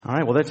All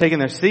right, well, they're taking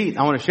their seat.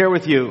 I want to share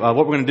with you what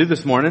we're going to do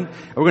this morning.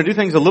 We're going to do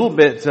things a little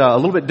bit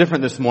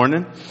different this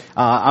morning.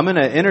 I'm going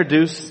to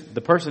introduce the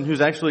person who's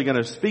actually going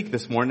to speak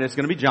this morning. It's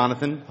going to be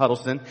Jonathan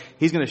Huddleston.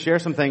 He's going to share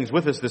some things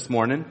with us this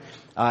morning.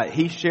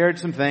 He shared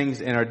some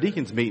things in our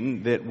deacons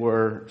meeting that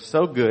were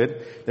so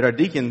good that our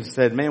deacons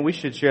said, man, we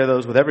should share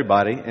those with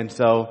everybody. And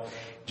so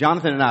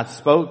Jonathan and I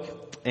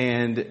spoke,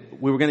 and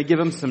we were going to give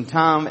him some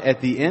time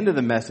at the end of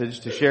the message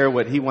to share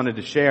what he wanted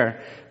to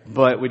share.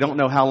 But we don't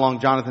know how long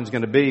Jonathan's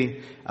going to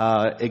be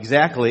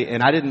exactly,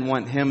 and I didn't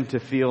want him to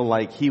feel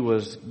like he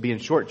was being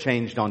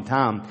shortchanged on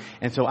time.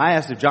 And so I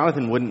asked if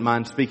Jonathan wouldn't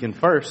mind speaking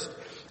first,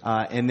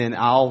 and then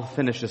I'll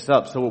finish this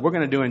up. So what we're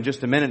going to do in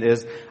just a minute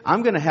is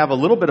I'm going to have a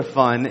little bit of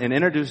fun and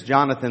introduce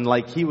Jonathan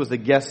like he was a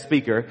guest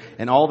speaker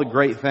and all the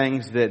great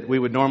things that we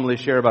would normally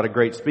share about a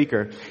great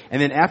speaker.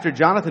 And then after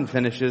Jonathan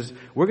finishes,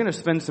 we're going to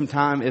spend some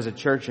time as a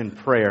church in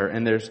prayer.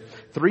 And there's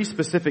 3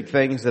 specific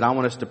things that I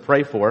want us to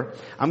pray for.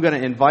 I'm going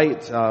to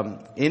invite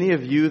any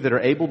of you that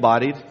are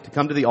able-bodied to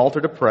come to the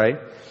altar to pray.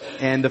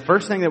 And the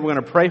first thing that we're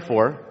going to pray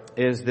for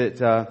is that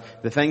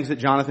the things that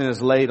Jonathan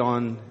has laid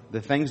on,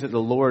 the things that the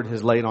Lord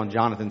has laid on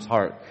Jonathan's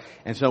heart.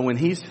 And so when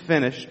he's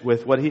finished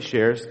with what he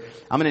shares,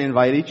 I'm going to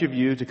invite each of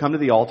you to come to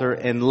the altar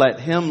and let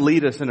him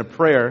lead us in a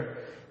prayer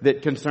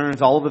that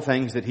concerns all of the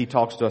things that he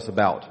talks to us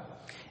about.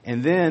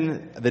 And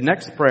then the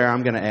next prayer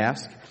I'm going to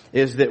ask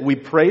is that we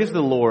praise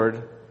the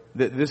Lord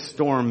that this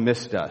storm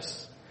missed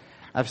us.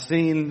 I've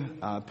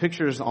seen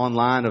pictures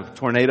online of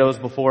tornadoes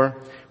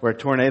before, where a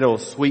tornado will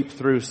sweep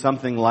through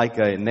something like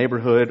a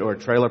neighborhood or a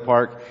trailer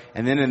park,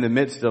 and then in the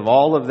midst of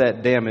all of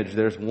that damage,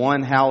 there's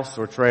one house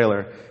or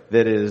trailer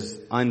that is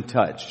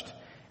untouched.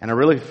 And I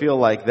really feel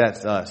like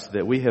that's us,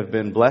 that we have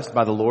been blessed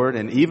by the Lord,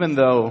 and even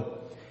though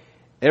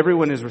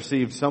everyone has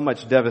received so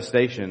much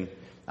devastation,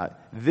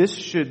 this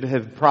should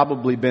have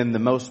probably been the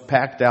most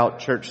packed out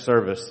church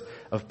service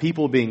of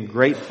people being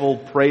grateful,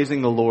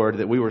 praising the Lord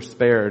that we were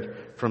spared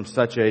from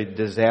such a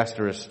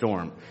disastrous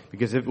storm.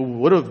 Because if it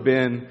would have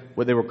been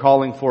what they were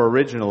calling for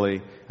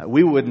originally,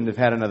 we wouldn't have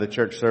had another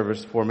church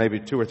service for maybe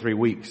 2 or 3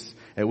 weeks.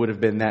 It would have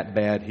been that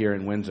bad here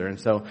in Windsor. And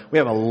so we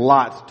have a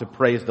lot to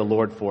praise the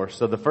Lord for.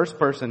 So the first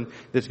person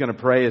that's going to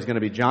pray is going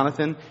to be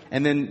Jonathan.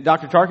 And then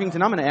Dr.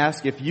 Tarkington, I'm going to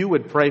ask if you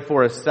would pray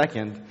for a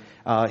second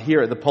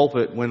here at the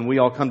pulpit when we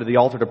all come to the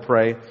altar to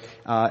pray.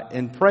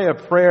 And pray a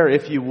prayer,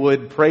 if you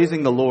would,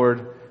 praising the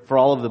Lord for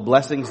all of the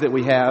blessings that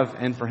we have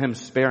and for Him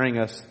sparing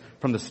us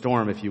from the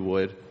storm, if you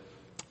would.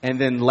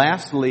 And then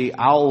lastly,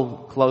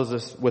 I'll close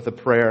us with a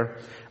prayer,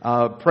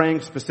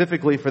 praying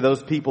specifically for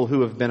those people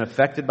who have been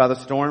affected by the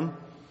storm.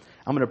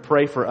 I'm going to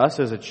pray for us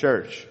as a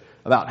church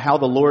about how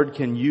the Lord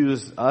can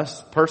use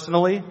us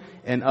personally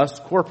and us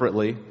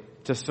corporately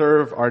to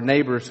serve our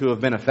neighbors who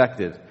have been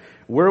affected.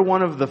 We're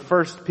one of the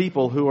first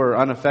people who are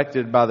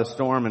unaffected by the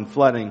storm and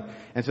flooding.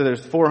 And so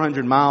there's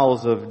 400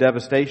 miles of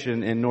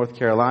devastation in North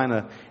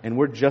Carolina, and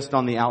we're just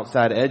on the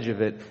outside edge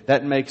of it.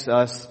 That makes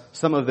us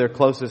some of their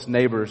closest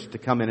neighbors to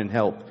come in and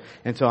help.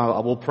 And so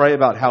I will pray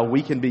about how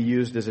we can be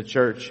used as a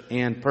church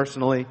and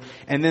personally.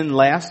 And then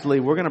lastly,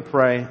 I'm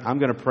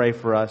going to pray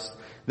for us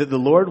that the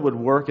Lord would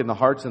work in the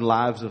hearts and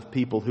lives of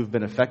people who've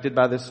been affected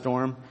by this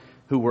storm,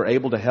 who were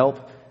able to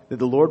help, that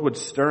the Lord would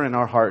stir in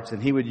our hearts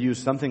and He would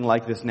use something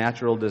like this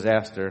natural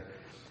disaster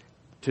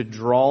to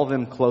draw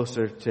them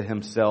closer to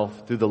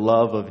Himself through the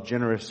love of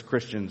generous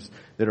Christians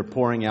that are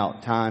pouring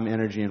out time,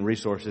 energy, and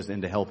resources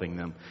into helping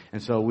them.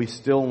 And so we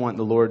still want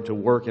the Lord to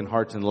work in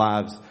hearts and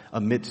lives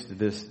amidst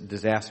this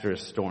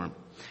disastrous storm.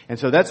 And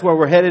so that's where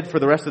we're headed for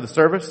the rest of the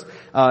service.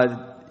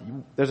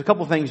 There's a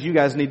couple things you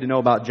guys need to know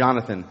about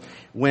Jonathan.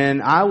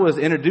 When I was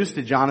introduced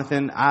to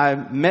Jonathan, I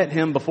met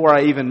him before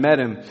I even met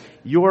him.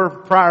 Your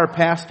prior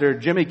pastor,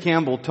 Jimmy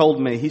Campbell,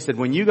 told me, he said,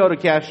 when you go to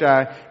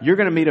Casheye, you're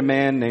going to meet a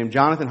man named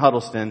Jonathan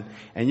Huddleston,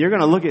 and you're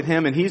going to look at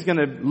him, and he's going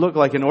to look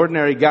like an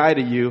ordinary guy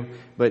to you,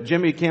 but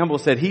Jimmy Campbell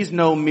said, he's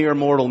no mere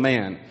mortal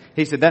man.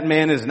 He said, that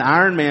man is an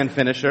Ironman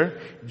finisher.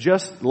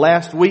 Just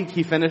last week,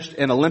 he finished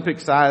an Olympic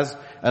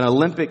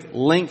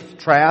length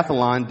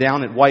triathlon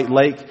down at White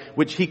Lake,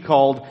 which he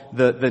called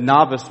the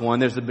novice one.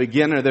 There's a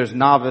beginner, there's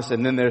novice,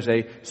 and then there's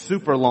a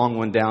super long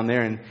one down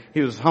there. And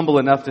he was humble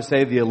enough to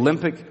say the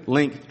Olympic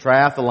length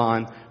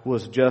triathlon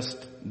was just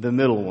the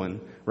middle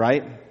one,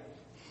 right?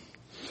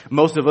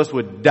 Most of us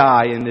would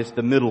die, and it's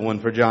the middle one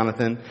for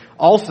Jonathan.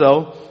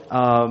 Also,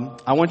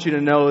 I want you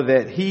to know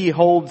that he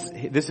holds,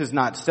 this is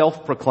not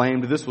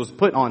self-proclaimed, this was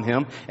put on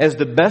him, as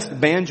the best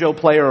banjo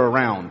player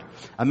around.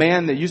 A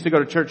man that used to go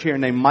to church here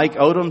named Mike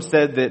Odom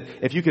said that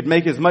if you could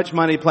make as much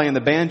money playing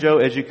the banjo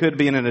as you could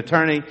being an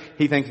attorney,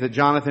 he thinks that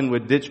Jonathan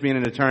would ditch being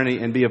an attorney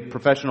and be a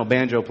professional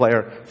banjo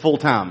player full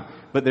time.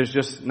 But there's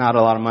just not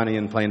a lot of money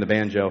in playing the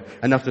banjo,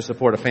 enough to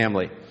support a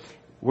family.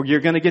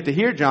 You're going to get to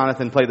hear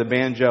Jonathan play the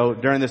banjo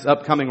during this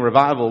upcoming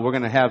revival. We're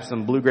going to have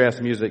some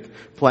bluegrass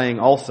music playing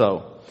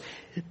also.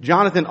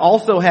 Jonathan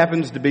also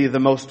happens to be the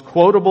most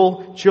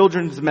quotable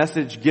children's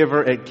message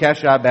giver at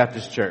Casheye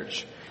Baptist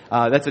Church.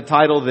 That's a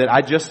title that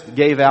I just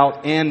gave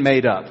out and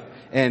made up.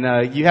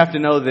 And you have to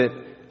know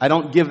that I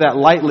don't give that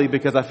lightly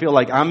because I feel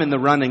like I'm in the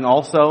running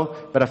also,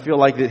 but I feel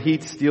like that he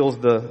steals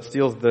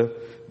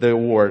the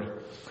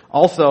award.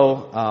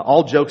 Also,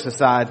 all jokes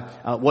aside,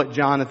 what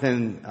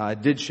Jonathan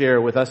did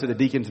share with us at the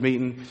deacons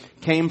meeting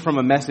came from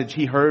a message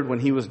he heard when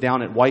he was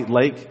down at White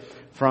Lake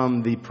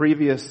from the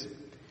previous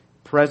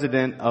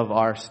president of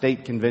our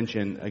state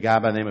convention, a guy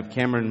by the name of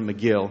Cameron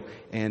McGill,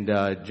 and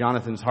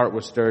Jonathan's heart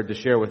was stirred to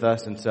share with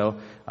us. And so,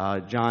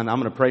 John, I'm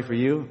going to pray for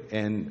you,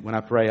 and when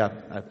I pray, I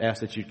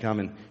ask that you'd come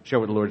and share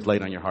what the Lord's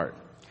laid on your heart.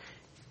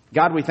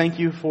 God, we thank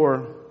you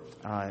for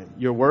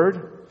your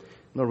word.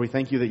 Lord, we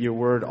thank you that your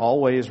word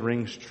always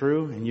rings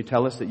true, and you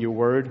tell us that your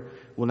word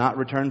will not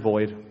return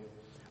void.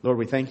 Lord,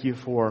 we thank you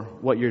for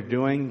what you're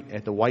doing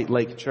at the White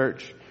Lake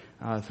Church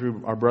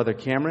through our brother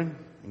Cameron.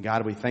 And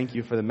God, we thank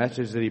you for the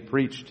message that he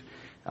preached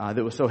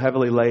that was so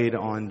heavily laid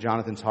on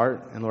Jonathan's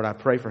heart. And Lord, I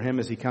pray for him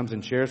as he comes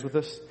and shares with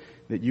us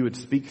that you would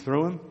speak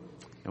through him.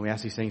 And we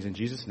ask these things in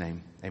Jesus'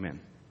 name.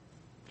 Amen.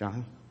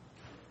 Jonathan?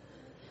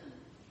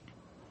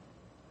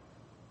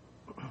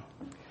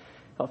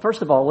 Well,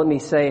 first of all, let me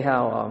say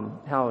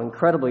how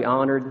incredibly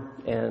honored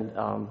and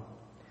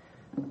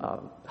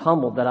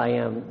humbled that I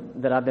am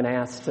that I've been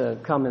asked to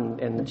come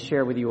and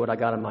share with you what I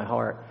got in my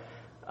heart.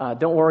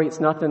 Don't worry, it's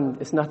nothing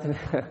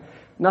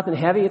nothing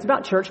heavy. It's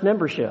about church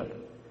membership.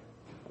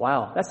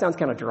 Wow, that sounds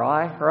kind of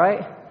dry,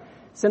 right?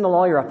 Send the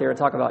lawyer up there to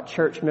talk about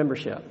church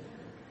membership.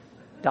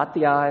 Dot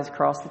the I's,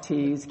 cross the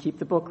T's, keep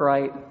the book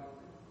right,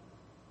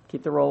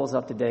 keep the rolls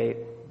up to date.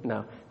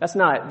 No,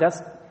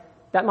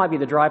 that might be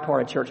the dry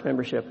part of church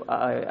membership.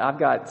 I've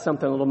got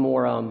something a little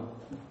more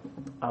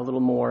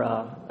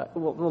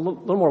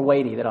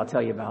weighty that I'll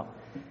tell you about.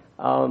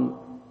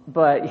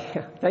 But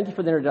yeah, thank you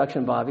for the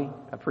introduction, Bobby.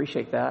 I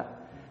appreciate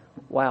that.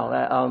 Wow,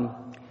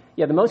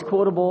 the most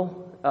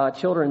quotable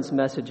children's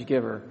message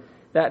giver.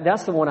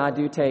 That's the one I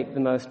do take the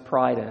most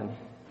pride in,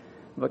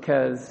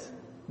 because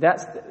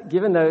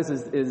given those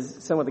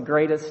is some of the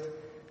greatest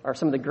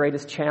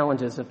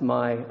challenges of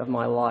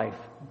my life.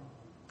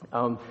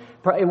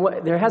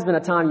 There has been a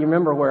time, you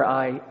remember, where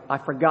I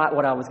forgot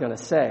what I was going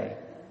to say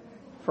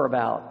for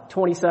about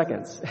 20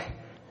 seconds,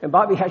 and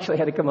Bobby actually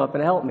had to come up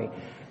and help me.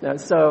 Now,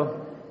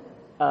 so,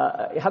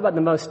 how about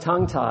the most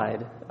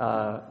tongue-tied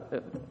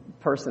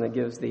person that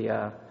gives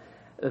the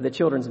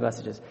children's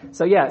messages?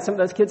 So yeah, some of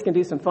those kids can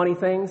do some funny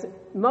things.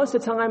 Most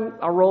of the time,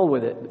 I roll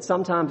with it, but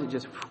sometimes it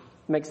just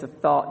makes the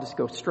thought just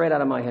go straight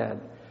out of my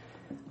head.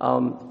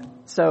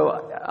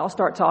 So I'll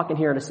start talking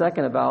here in a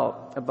second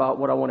about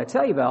what I want to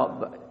tell you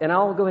about, and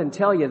I'll go ahead and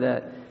tell you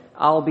that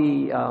I'll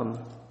be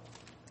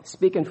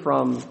speaking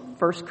from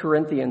 1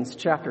 Corinthians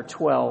chapter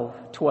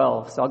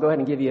 12. So I'll go ahead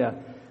and give you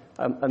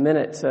a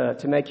minute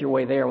to make your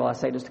way there while I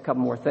say just a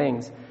couple more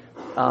things.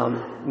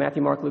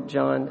 Matthew, Mark, Luke,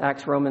 John,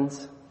 Acts,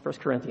 Romans, 1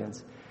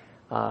 Corinthians.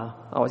 I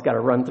always got to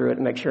run through it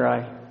and make sure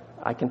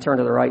I can turn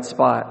to the right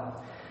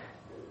spot.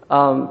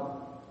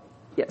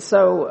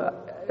 So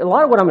a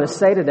lot of what I'm going to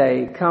say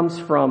today comes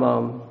from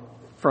a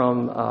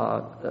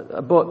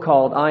book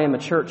called I Am a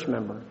Church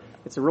Member.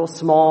 It's a real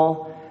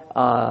small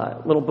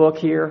little book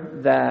here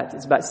that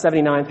is about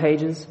 79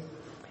 pages.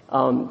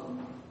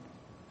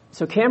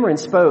 So Cameron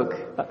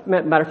spoke,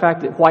 matter of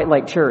fact, at White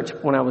Lake Church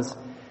when I was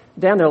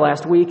down there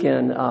last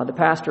weekend. The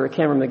pastor,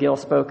 Cameron McGill,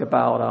 spoke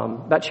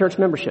about church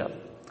membership,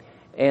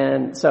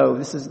 and so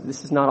this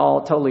is not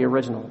all totally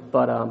original,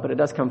 but it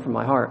does come from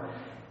my heart.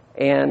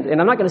 And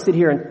I'm not going to sit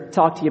here and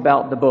talk to you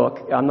about the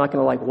book. I'm not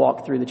going to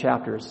walk through the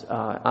chapters.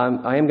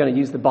 I am going to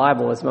use the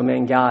Bible as my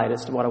main guide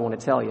as to what I want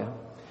to tell you.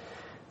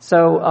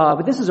 So,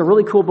 but this is a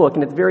really cool book,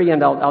 and at the very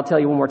end, I'll tell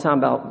you one more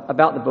time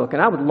about the book.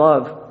 And I would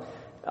love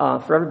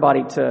for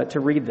everybody to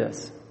read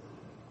this.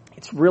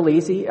 It's real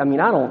easy. I mean,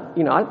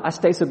 I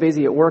stay so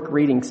busy at work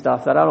reading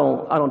stuff that I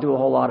don't do a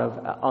whole lot of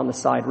on the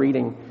side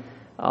reading.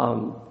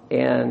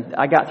 And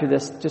I got through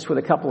this just with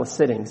a couple of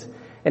sittings,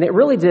 and it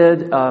really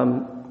did.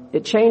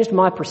 It changed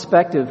my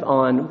perspective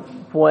on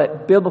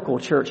what biblical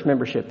church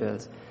membership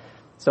is.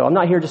 So I'm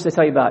not here just to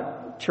tell you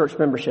about church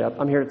membership.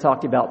 I'm here to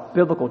talk to you about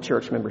biblical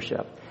church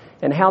membership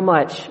and how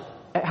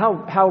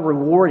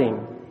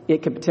rewarding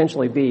it could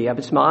potentially be.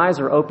 My eyes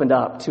are opened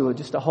up to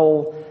just a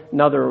whole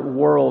another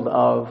world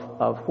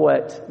of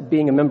what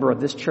being a member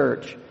of this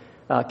church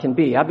can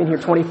be. I've been here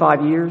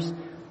 25 years,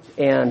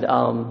 and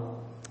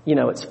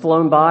it's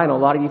flown by, and a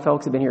lot of you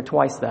folks have been here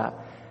twice that.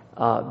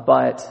 I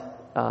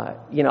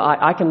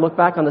can look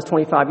back on those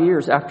 25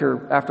 years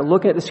after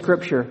looking at the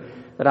scripture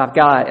that I've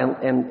got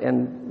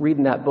and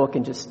reading that book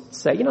and just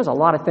say, there's a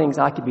lot of things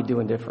I could be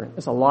doing different.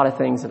 There's a lot of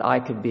things that I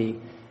could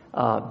be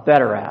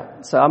better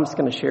at. So I'm just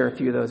going to share a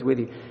few of those with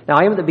you. Now,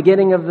 I am at the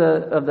beginning of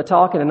the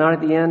talk and not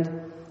at the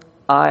end.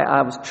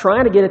 I was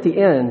trying to get at the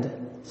end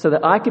so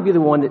that I could be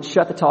the one that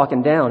shut the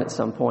talking down at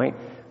some point.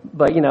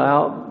 But,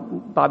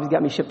 Bobby's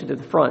got me shifted to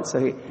the front. So,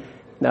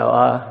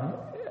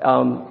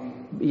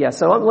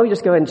 so let me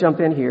just go ahead and jump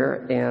in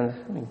here and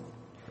let me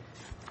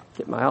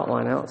get my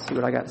outline out and see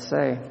what I got to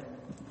say.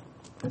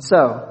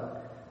 So,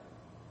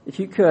 if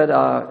you could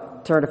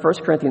turn to 1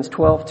 Corinthians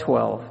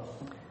 12:12.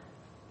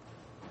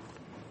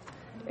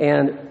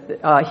 And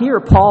here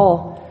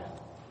Paul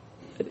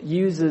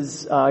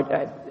uses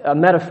a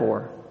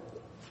metaphor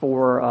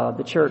for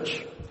the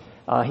church.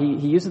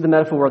 He uses the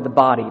metaphor of the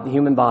body, the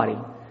human body,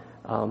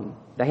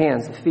 the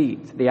hands, the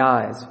feet, the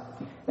eyes,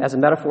 as a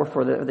metaphor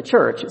for the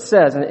church. It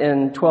says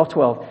in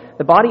 12:12,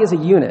 the body is a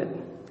unit,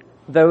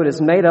 though it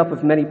is made up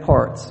of many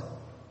parts.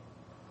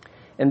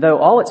 And though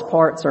all its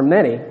parts are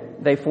many,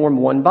 they form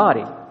one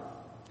body.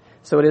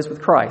 So it is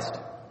with Christ.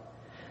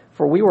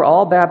 For we were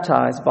all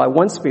baptized by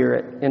one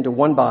Spirit into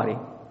one body,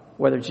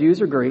 whether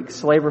Jews or Greeks,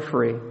 slave or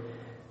free.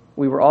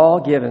 We were all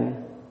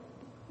given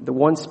the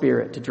one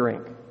Spirit to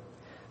drink.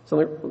 So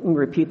let me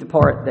repeat the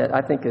part that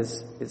I think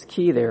is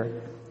key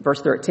there.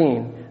 Verse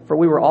 13, for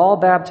we were all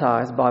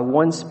baptized by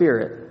one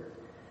Spirit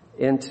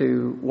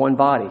into one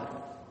body.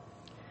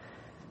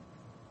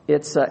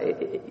 It's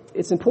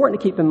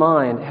important to keep in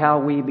mind how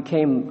we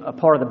became a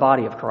part of the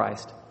body of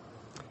Christ,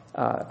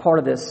 part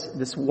of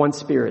this one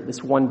Spirit,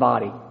 this one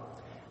body.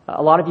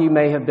 A lot of you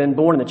may have been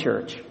born in the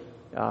church.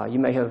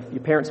 Your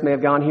parents may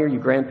have gone here,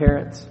 your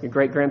grandparents, your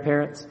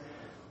great-grandparents,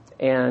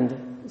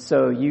 and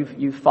so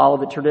you've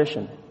followed the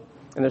tradition.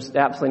 And there's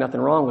absolutely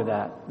nothing wrong with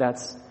that.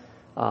 That's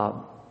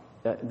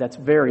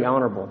very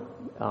honorable,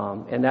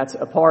 and that's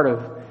a part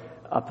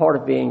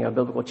of being a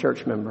biblical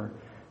church member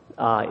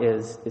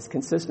is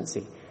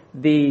consistency.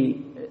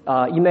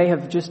 You may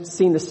have just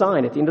seen the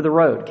sign at the end of the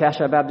road, Cache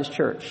Baptist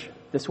Church,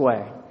 this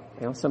way.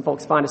 Some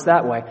folks find us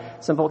that way.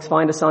 Some folks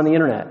find us on the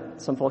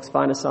internet. Some folks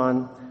find us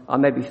on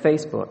maybe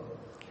Facebook.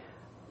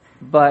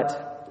 But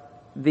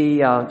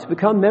to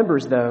become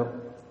members, though,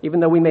 even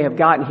though we may have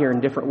gotten here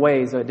in different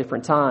ways at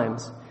different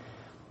times,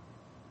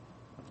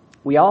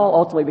 we all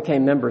ultimately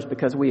became members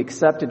because we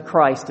accepted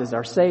Christ as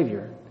our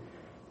Savior,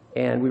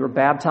 and we were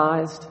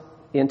baptized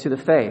into the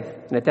faith.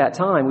 And at that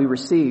time, we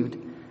received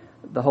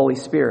the Holy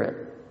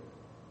Spirit.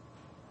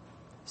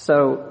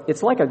 So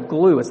it's like a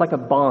glue. It's like a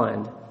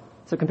bond.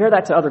 So compare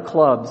that to other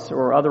clubs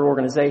or other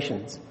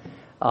organizations.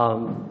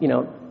 Country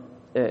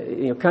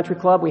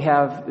club. We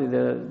have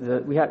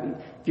If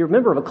you're a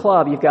member of a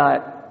club, you've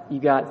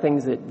got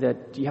things that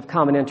you have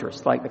common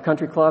interests. Like the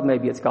country club,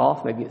 maybe it's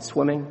golf, maybe it's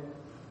swimming.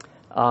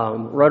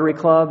 Rotary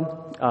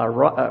Club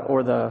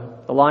or the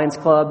Lions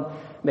Club,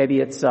 maybe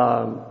it's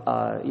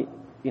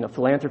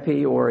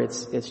philanthropy, or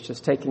it's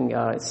just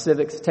it's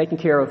civics, taking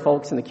care of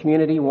folks in the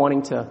community,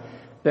 wanting to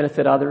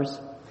benefit others.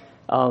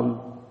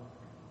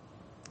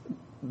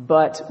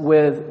 But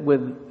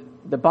with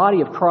the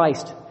body of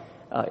Christ,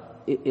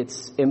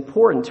 it's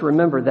important to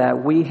remember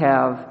that we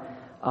have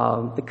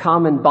the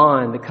common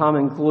bond, the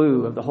common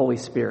glue of the Holy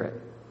Spirit,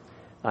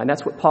 and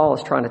that's what Paul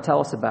is trying to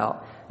tell us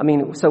about.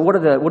 So what are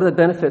the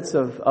benefits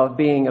of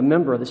being a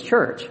member of this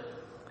church?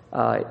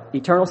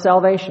 Eternal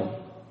salvation,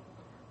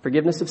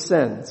 forgiveness of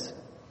sins.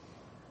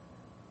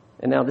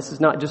 And now this is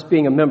not just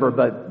being a member,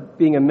 but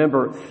being a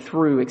member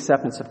through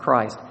acceptance of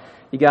Christ.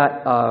 You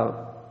got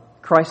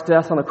Christ's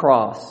death on the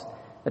cross,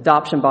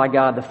 adoption by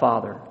God the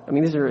Father.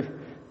 These are,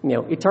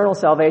 eternal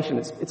salvation.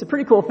 It's a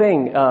pretty cool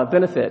thing,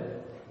 benefit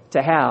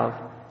to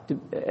have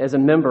as a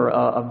member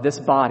of this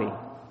body.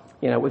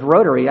 With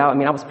Rotary,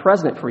 I was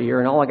president for a year,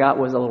 and all I got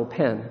was a little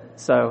pen.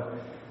 So,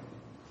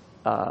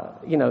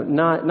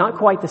 not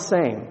quite the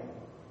same.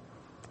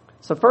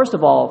 So first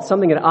of all,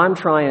 something that I'm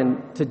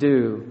trying to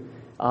do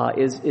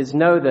is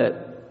know that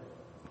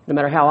no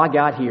matter how I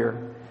got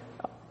here,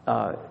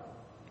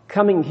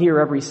 coming here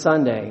every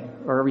Sunday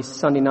or every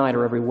Sunday night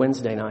or every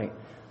Wednesday night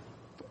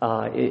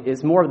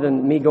is more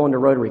than me going to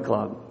Rotary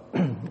Club,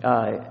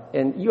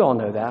 and you all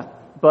know that.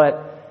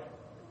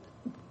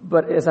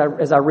 But as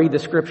I read the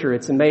Scripture,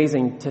 it's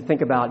amazing to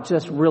think about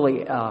just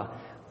really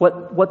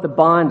what the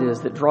bond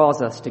is that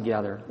draws us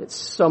together. It's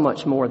so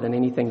much more than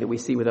anything that we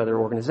see with other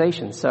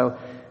organizations. So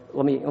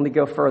let me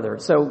go further.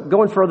 So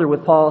going further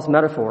with Paul's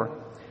metaphor,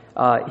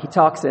 he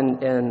talks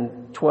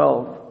in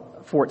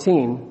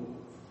 12:14.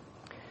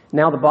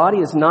 Now the body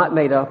is not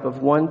made up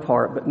of one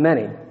part, but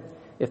many.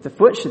 If the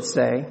foot should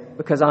say,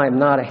 because I am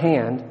not a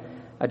hand,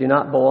 I do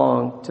not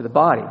belong to the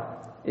body,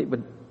 it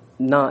would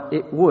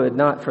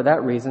not for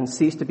that reason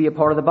cease to be a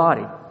part of the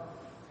body.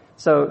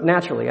 So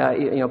naturally,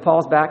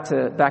 Paul's back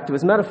to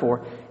his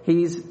metaphor.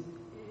 He's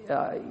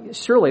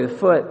surely the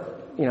foot.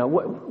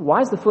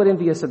 Why is the foot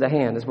envious of the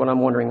hand? Is what I'm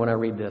wondering when I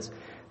read this.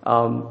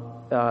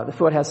 The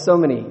foot has so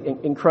many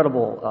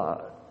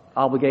incredible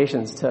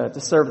obligations to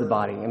serve the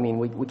body.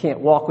 We can't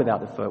walk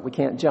without the foot. We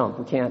can't jump.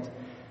 We can't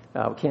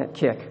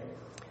kick.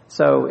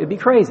 So it'd be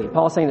crazy.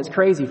 Paul's saying it's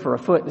crazy for a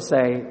foot to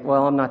say,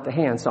 "Well, I'm not the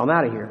hand, so I'm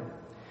out of here."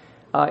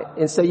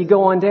 And so you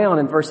go on down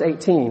in verse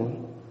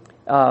 18,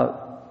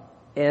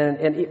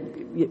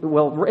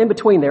 in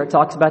between there it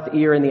talks about the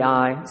ear and the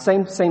eye.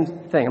 Same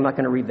thing. I'm not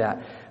going to read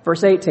that.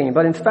 Verse 18,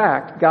 but in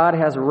fact, God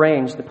has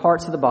arranged the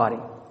parts of the body,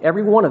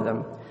 every one of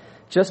them,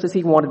 just as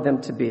He wanted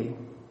them to be.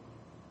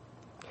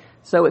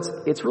 So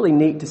it's really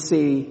neat to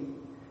see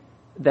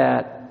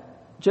that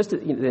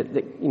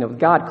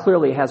God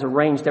clearly has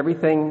arranged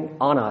everything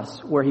on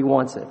us where He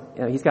wants it.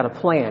 He's got a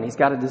plan. He's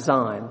got a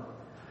design.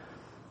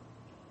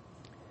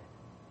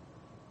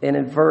 And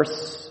in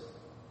verse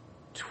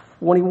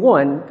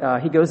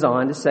 21, he goes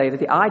on to say that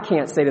the eye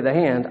can't say to the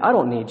hand, I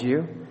don't need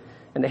you.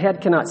 And the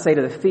head cannot say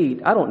to the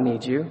feet, I don't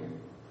need you.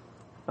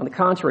 On the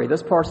contrary,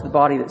 those parts of the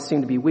body that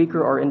seem to be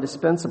weaker are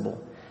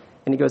indispensable.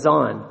 And he goes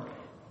on.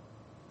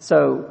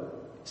 So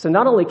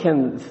not only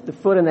can the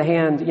foot and the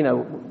hand,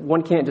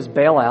 one can't just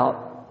bail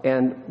out,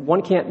 and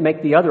one can't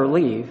make the other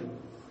leave.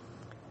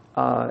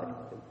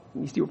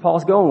 You see where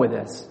Paul's going with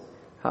this.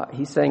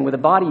 He's saying with the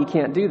body you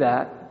can't do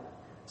that.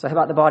 So how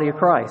about the body of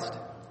Christ?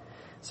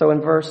 So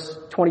in verse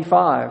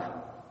 25, it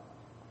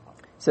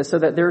says, so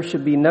that there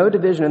should be no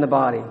division in the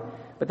body,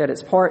 but that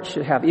its parts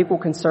should have equal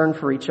concern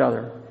for each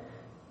other.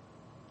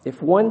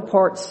 If one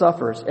part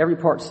suffers, every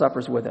part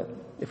suffers with it.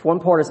 If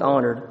one part is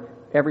honored,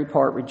 every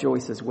part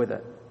rejoices with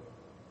it.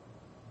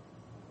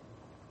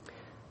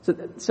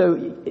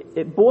 So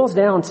it boils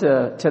down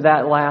to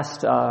that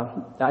last,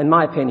 in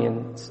my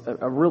opinion,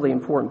 a really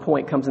important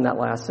point comes in that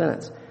last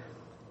sentence.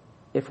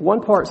 If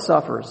one part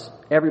suffers,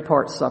 every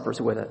part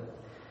suffers with it.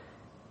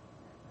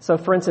 So,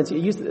 for instance,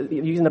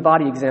 using the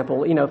body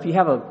example,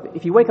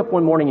 if you wake up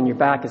one morning and your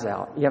back is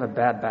out, you have a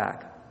bad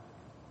back.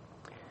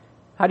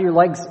 How do your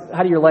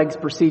legs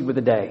proceed with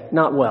the day?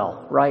 Not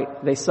well,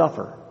 right? They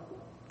suffer.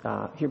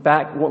 If your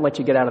back won't let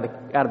you get out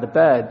of the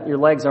bed, your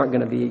legs aren't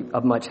going to be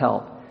of much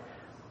help.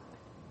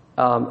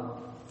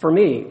 For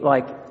me,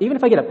 even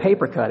if I get a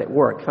paper cut at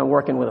work, if I'm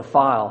working with a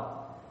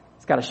file,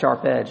 it's got a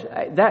sharp edge,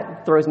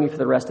 that throws me for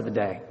the rest of the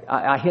day.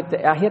 I hit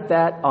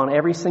that on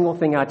every single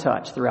thing I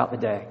touch throughout the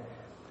day.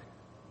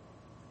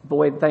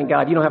 Boy, thank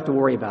God you don't have to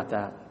worry about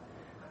that.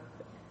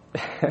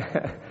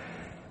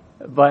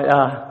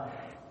 But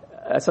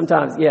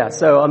sometimes, yeah.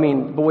 So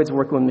Boyd's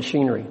working with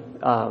machinery.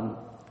 I'm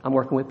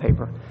working with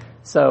paper.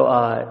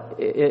 So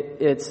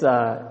it's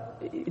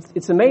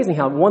amazing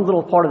how one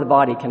little part of the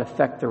body can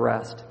affect the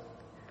rest.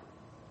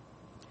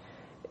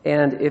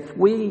 And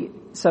we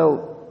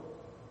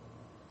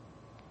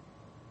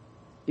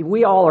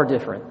all are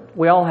different.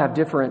 We all have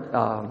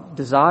different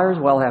desires.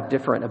 We all have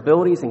different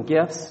abilities and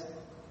gifts.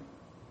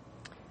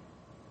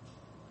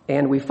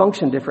 And we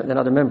function different than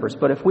other members.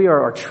 But if we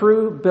are our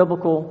true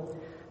biblical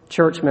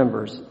church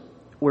members,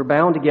 we're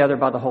bound together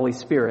by the Holy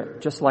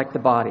Spirit, just like the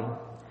body.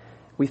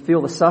 We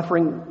feel the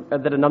suffering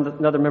that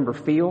another member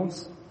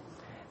feels,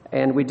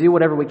 and we do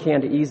whatever we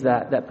can to ease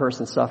that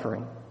person's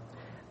suffering.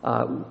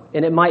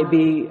 And it might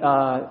be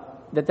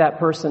that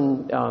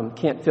person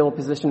can't fill a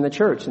position in the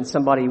church, and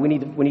we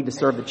need to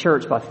serve the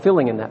church by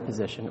filling in that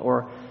position,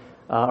 or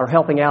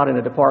helping out in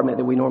a department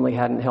that we normally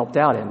hadn't helped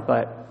out in.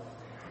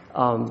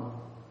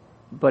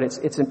 But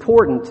it's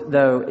important,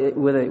 though,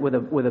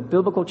 with a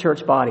biblical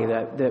church body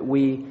that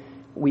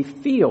we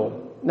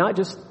feel, not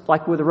just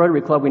like with the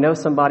Rotary Club, we know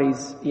somebody's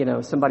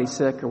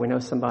sick, or we know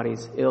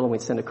somebody's ill and we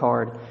send a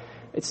card.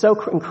 It's so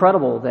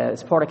incredible that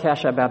as part of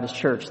Cassia Baptist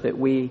Church that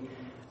we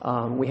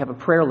have a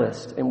prayer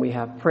list, and we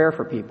have prayer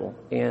for people,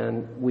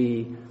 and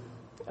we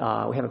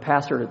have a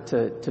pastor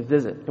to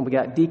visit, and we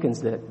got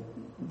deacons that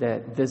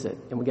visit,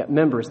 and we got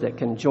members that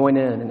can join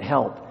in and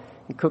help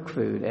and cook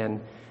food,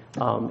 and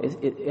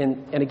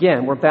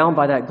again, we're bound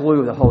by that glue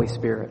of the Holy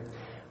Spirit.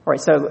 All right,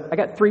 so I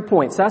got 3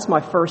 points. That's my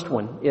first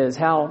one, is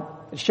to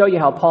show you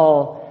how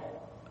Paul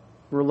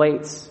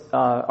relates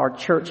our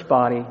church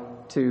body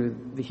to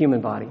the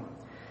human body.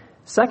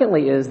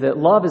 Secondly is that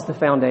love is the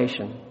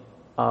foundation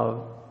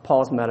of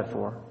Paul's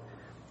metaphor.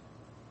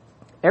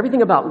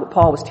 Everything about what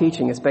Paul was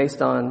teaching is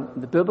based on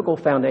the biblical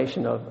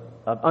foundation of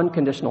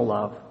unconditional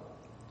love.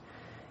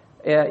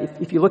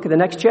 If you look at the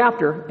next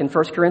chapter in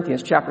 1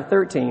 Corinthians chapter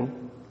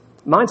 13,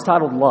 mine's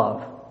titled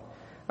Love.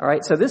 All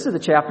right, so this is the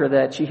chapter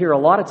that you hear a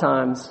lot of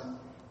times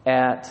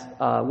at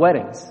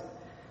weddings.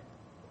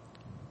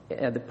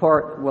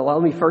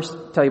 Let me first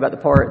tell you about the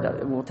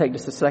part. We'll take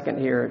just a second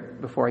here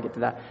before I get to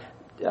that.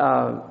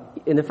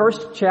 In the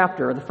first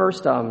chapter, the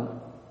first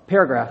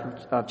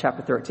paragraph of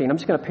chapter 13, I'm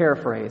just going to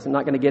paraphrase. I'm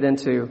not going to get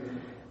into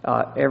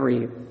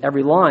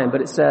every line,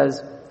 but it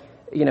says,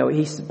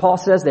 Paul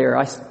says there,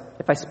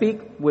 if I speak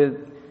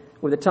with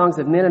the tongues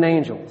of men and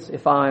angels,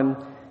 if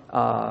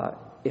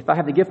I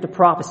have the gift of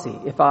prophecy,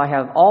 if I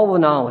have all the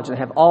knowledge and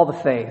have all the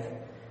faith,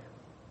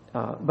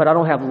 but I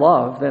don't have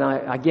love, then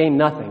I gain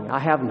nothing. I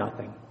have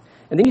nothing.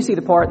 And then you see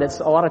the part that's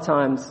a lot of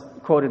times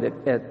quoted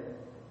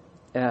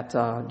at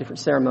different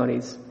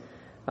ceremonies,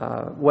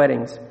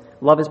 weddings.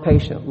 Love is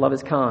patient. Love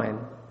is kind.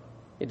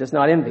 It does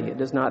not envy. It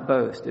does not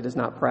boast. It is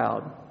not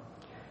proud.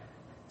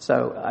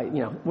 So,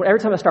 every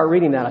time I start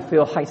reading that, I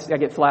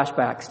get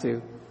flashbacks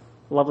to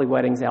lovely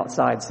weddings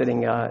outside,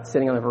 sitting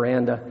on a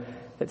veranda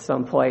at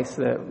some place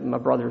that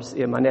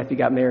my nephew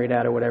got married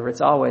at or whatever. It's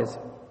always,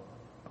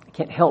 I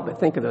can't help but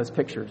think of those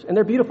pictures. And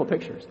they're beautiful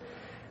pictures.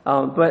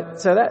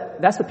 But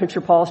that's the picture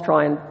Paul's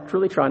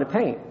truly trying to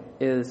paint,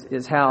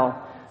 is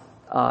how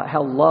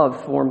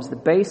love forms the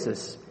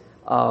basis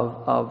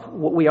of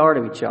what we are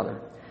to each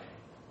other.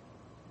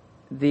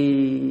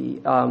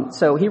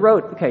 So he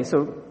wrote,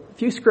 so a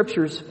few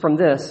scriptures from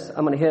this.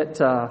 I'm going to hit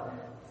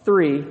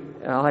 3,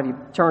 and I'll have you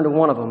turn to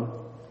one of them,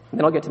 and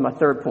then I'll get to my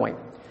third point.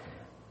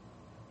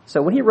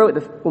 So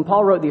when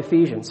Paul wrote the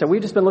Ephesians, so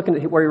we've just been looking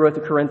at where he wrote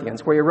the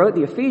Corinthians. Where he wrote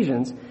the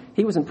Ephesians,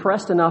 he was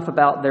impressed enough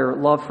about their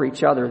love for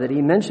each other that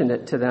he mentioned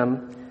it to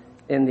them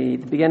in the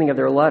beginning of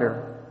their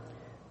letter.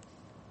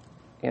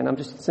 And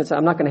since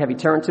I'm not going to have you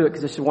turn to it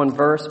because this is one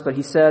verse, but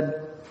he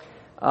said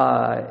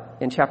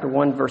in chapter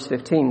 1, verse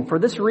 15, "For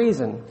this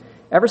reason,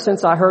 ever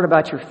since I heard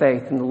about your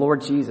faith in the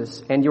Lord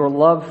Jesus and your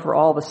love for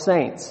all the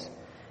saints,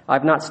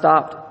 I've not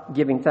stopped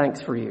giving thanks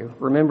for you,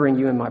 remembering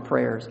you in my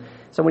prayers."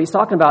 So when he's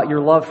talking about your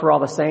love for all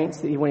the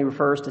saints, when he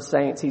refers to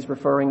saints, he's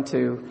referring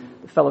to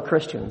fellow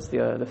Christians,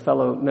 the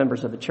fellow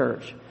members of the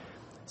church.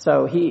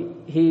 So he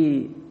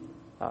knew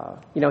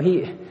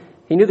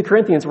the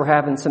Corinthians were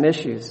having some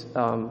issues,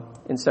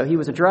 and so he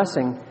was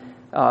addressing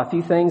a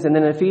few things. And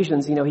then in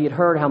Ephesians, he had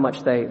heard how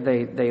much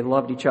they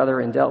loved each other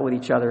and dealt with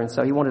each other, and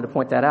so he wanted to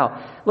point that out.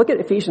 Look at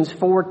Ephesians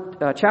 4,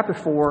 chapter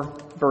 4,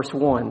 verse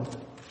 1.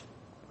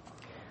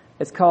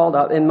 It's called,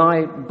 in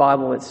my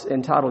Bible, it's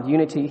entitled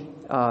Unity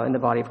in the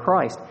Body of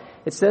Christ.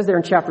 It says there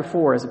in chapter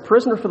 4, "As a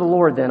prisoner for the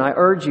Lord, then, I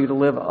urge you to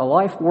live a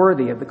life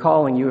worthy of the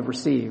calling you have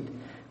received.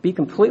 Be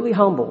completely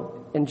humble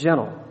and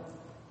gentle.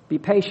 Be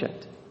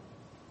patient."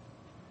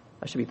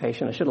 I should be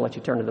patient. I should have let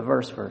you turn to the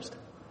verse first.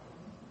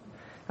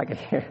 I can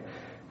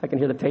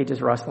hear the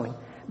pages rustling.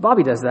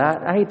 Bobby does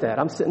that. I hate that.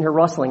 I'm sitting here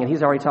rustling and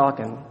he's already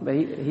talking. But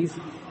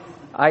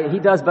he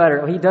does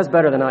better. He does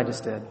better than I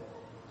just did.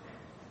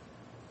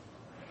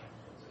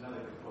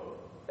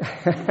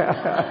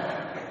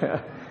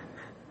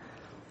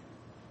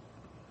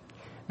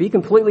 Be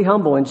completely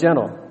humble and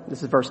gentle.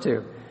 This is verse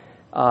 2.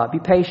 Be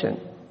patient,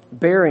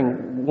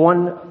 bearing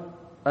one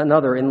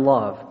another in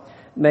love.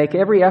 Make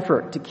every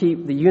effort to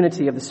keep the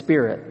unity of the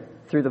Spirit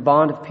through the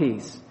bond of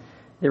peace.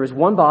 There is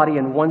one body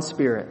and one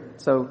Spirit.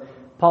 So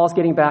Paul's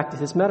getting back to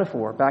his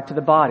metaphor, back to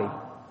the body.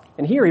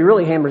 And here he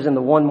really hammers in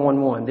the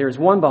 1-1-1. There is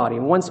one body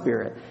and one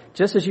Spirit.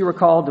 Just as you were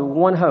called to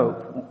one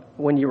hope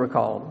when you were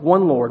called.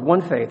 One Lord,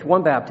 one faith,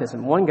 one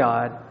baptism, one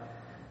God,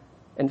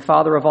 and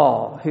Father of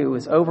all, who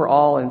is over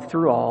all and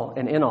through all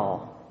and in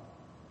all.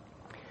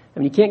 I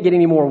mean, you can't get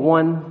any more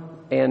one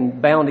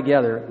and bound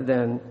together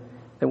than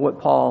what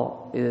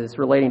Paul is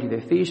relating to the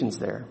Ephesians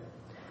there.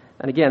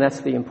 And again,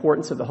 that's the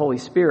importance of the Holy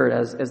Spirit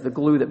as the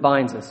glue that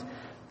binds us.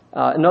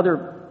 I'm not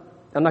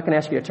going to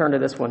ask you to turn to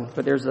this one,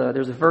 but there's a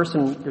verse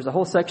there's a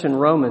whole section in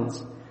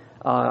Romans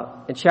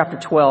in chapter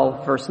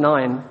 12, verse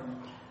 9,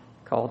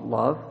 called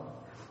love.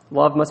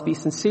 Love must be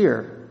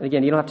sincere. And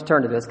again, you don't have to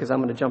turn to this because I'm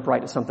going to jump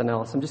right to something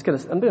else. I'm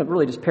going to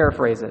really just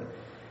paraphrase it.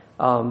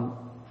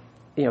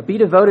 Be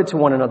devoted to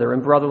one another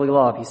in brotherly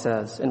love, he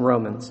says in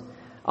Romans.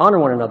 Honor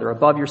one another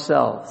above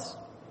yourselves.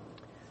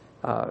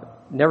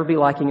 Never be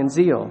lacking in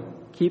zeal.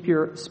 Keep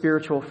your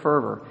spiritual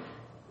fervor.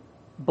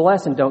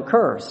 Bless and don't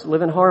curse.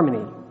 Live in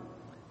harmony.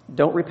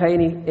 Don't repay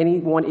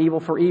anyone evil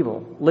for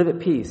evil. Live at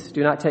peace.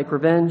 Do not take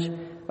revenge.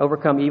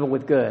 Overcome evil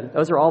with good.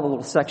 Those are all the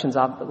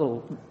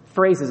little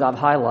phrases I've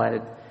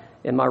highlighted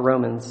in my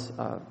Romans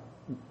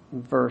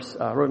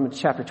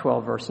chapter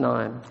 12, verse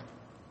 9.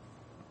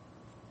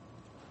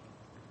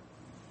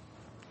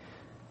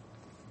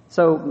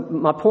 So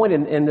my point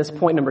in this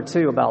point number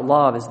 2 about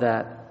love is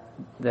that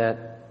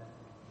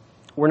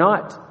we're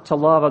not to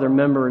love other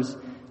members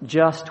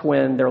just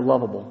when they're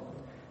lovable.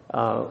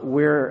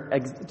 We're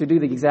to do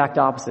the exact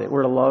opposite.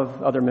 We're to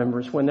love other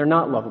members when they're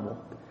not lovable.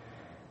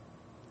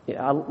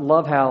 I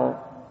love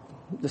how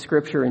the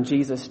Scripture and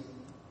Jesus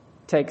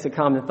takes a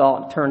common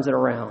thought and turns it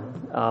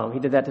around. He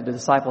did that to the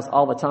disciples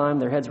all the time.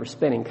 Their heads were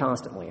spinning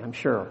constantly, I'm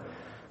sure.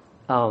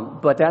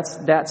 But that's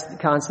the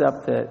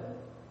concept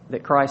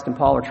that Christ and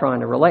Paul are trying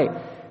to relate.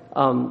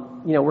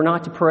 We're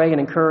not to pray and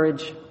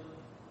encourage.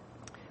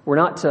 We're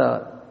not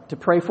to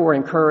pray for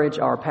and encourage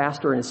our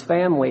pastor and his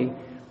family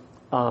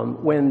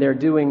when they're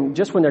doing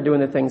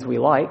the things we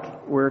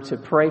like. We're to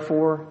pray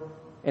for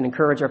and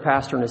encourage our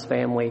pastor and his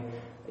family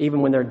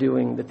even when they're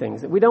doing the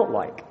things that we don't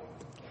like.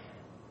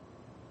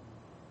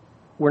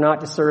 We're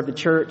not to serve the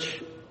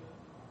church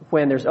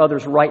when there's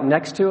others right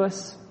next to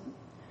us.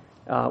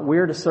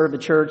 We're to serve the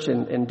church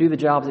and do the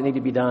jobs that need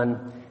to be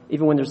done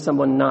even when there's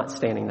someone not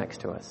standing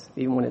next to us,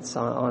 even when it's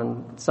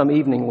on some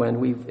evening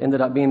when we've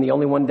ended up being the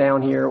only one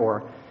down here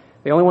or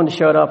the only one to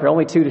show up or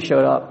only two to show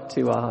up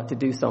to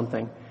do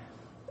something.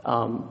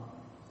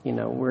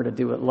 We're to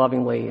do it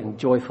lovingly and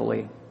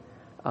joyfully,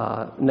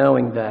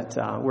 knowing that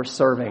we're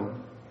serving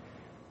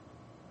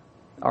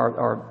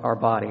our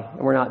body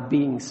and we're not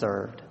being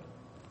served.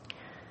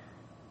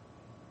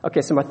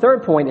 Okay, so my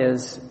third point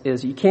is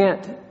you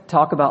can't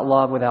talk about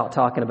love without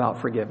talking about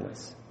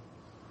forgiveness.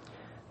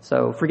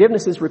 So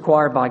forgiveness is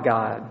required by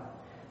God.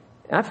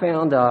 I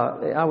found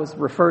I was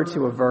referred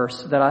to a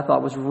verse that I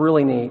thought was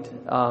really neat,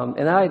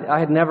 and I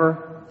had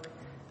never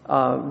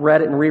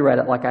read it and reread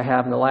it like I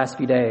have in the last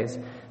few days.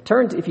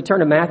 If you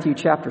turn to Matthew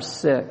chapter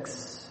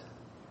 6,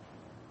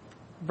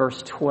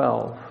 verse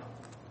 12.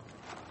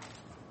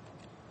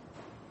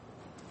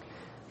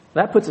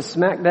 That puts us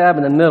smack dab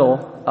in the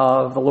middle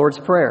of the Lord's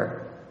Prayer.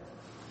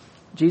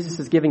 Jesus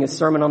is giving his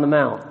Sermon on the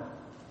Mount,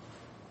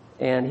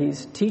 and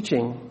he's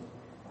teaching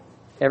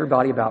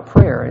everybody about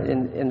prayer.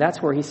 And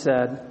that's where he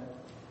said,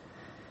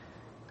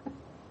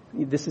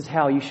 this is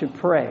how you should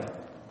pray.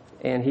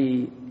 And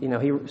he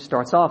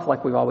starts off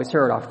like we've always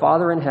heard, our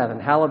Father in heaven,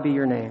 hallowed be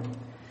your name.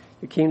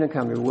 Your kingdom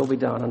come, your will be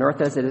done on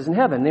earth as it is in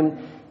heaven.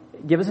 Then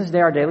give us this day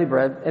our daily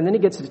bread. And then he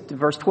gets to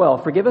verse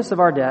 12. Forgive us of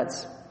our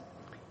debts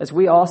as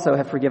we also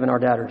have forgiven our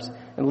debtors.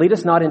 And lead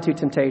us not into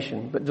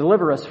temptation, but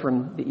deliver us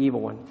from the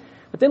evil one.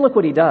 But then look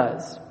what he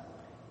does.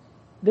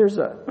 There's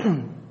a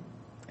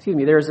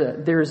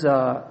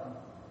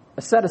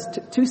set of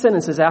two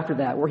sentences after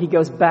that where he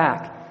goes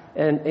back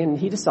and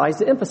he decides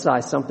to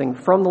emphasize something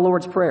from the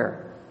Lord's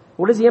Prayer.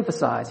 What does he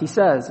emphasize? He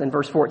says in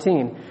verse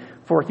 14,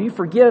 for if you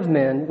forgive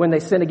men when they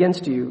sin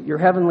against you, your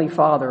heavenly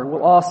Father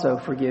will also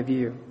forgive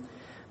you.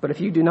 But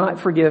if you do not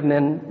forgive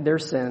men their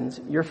sins,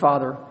 your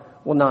Father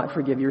will not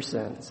forgive your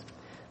sins.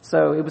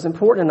 So it was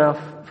important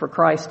enough for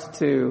Christ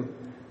to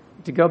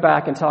go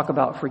back and talk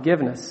about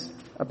forgiveness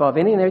above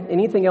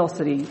anything else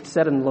that he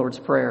said in the Lord's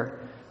Prayer,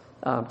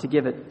 to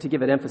give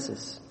it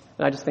emphasis.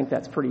 And I just think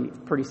that's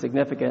pretty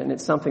significant, and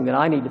it's something that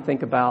I need to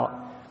think about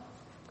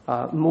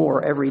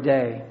more every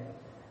day,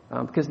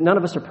 because none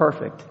of us are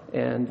perfect,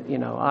 and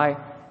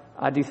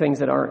I do things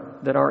that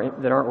aren't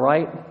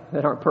right,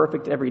 that aren't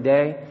perfect every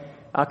day.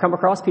 I come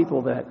across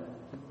people that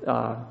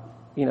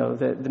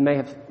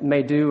that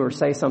may do or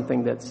say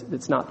something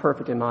that's not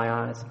perfect in my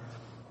eyes,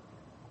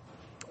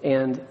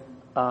 and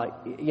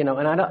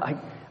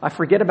I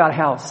forget about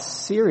how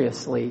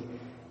seriously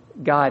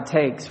God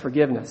takes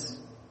forgiveness.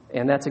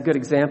 And that's a good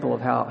example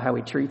of how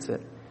he treats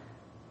it.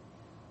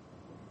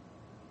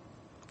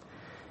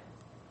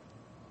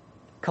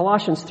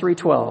 Colossians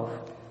 3:12.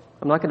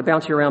 I'm not going to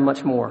bounce you around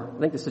much more. I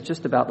think this is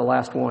just about the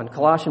last one.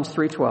 Colossians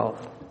 3:12. All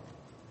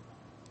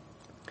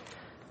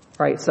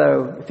right,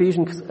 so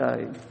Ephesians,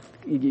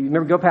 you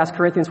remember, go past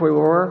Corinthians where we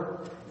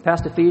were,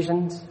 past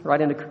Ephesians, right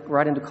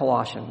into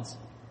Colossians.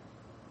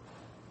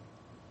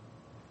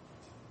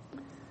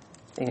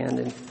 And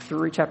in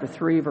chapter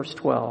 3, verse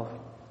 12.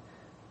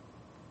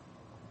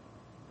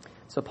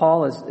 So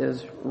Paul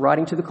is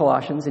writing to the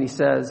Colossians, and he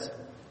says,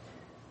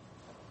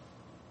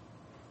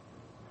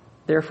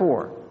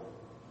 therefore,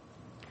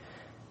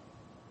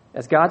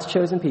 as God's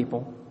chosen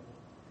people,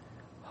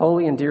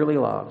 holy and dearly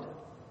loved,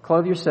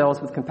 clothe yourselves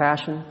with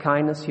compassion,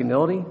 kindness,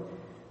 humility,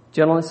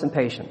 gentleness, and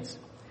patience.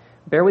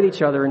 Bear with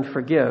each other and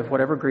forgive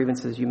whatever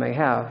grievances you may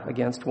have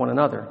against one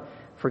another.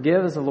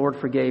 Forgive as the Lord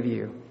forgave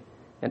you.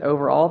 And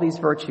over all these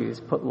virtues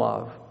put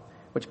love,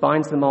 which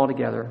binds them all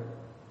together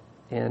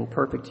in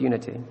perfect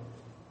unity.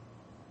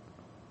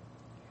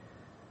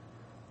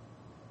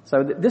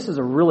 So this is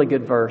a really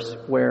good verse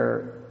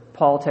where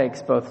Paul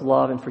takes both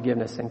love and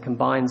forgiveness and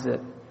combines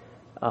it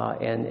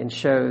and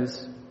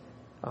shows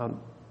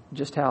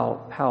just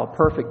how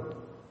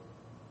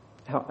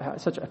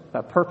such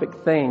a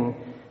perfect thing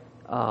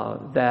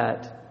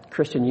that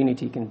Christian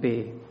unity can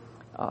be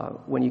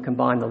when you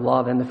combine the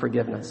love and the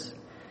forgiveness.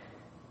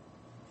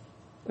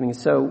 I mean,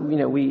 so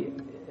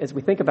as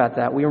we think about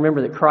that, we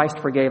remember that Christ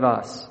forgave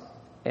us,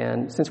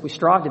 and since we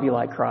strive to be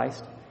like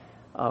Christ,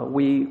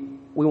 we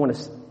want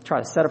to try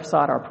to set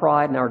aside our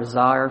pride and our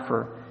desire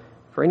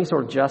for any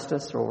sort of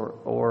justice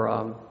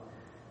or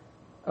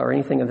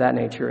anything of that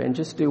nature, and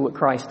just do what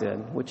Christ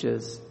did, which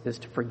is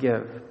to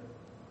forgive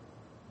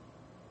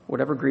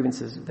whatever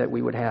grievances that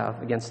we would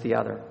have against the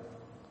other.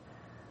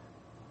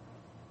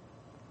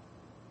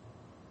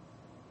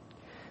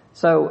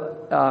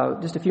 So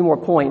just a few more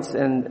points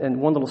and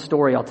one little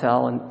story I'll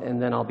tell,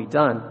 and then I'll be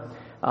done.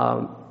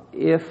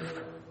 If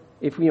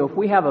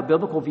we have a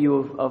biblical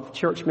view of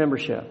church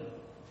membership,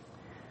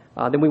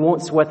 then we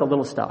won't sweat the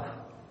little stuff,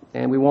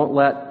 and we won't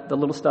let the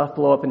little stuff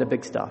blow up into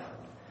big stuff.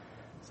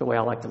 That's the way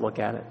I like to look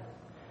at it.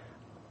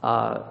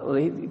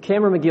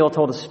 Cameron McGill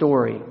told a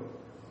story,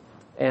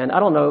 and I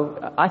don't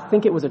know, I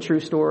think it was a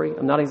true story.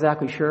 I'm not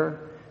exactly sure,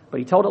 but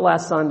he told it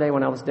last Sunday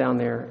when I was down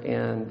there,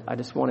 and I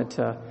just wanted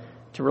to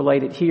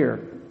relate it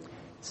here.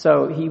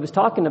 So he was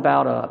talking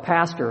about a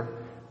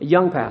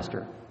young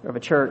pastor of a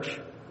church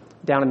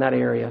down in that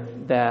area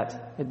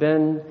that had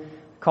been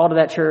called to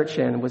that church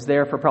and was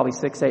there for probably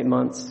 6-8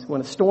 months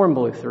when a storm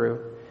blew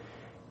through.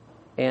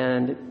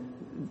 And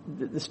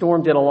the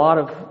storm did a lot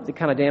of the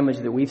kind of damage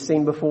that we've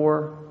seen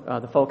before,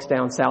 the folks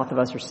down south of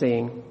us are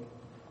seeing,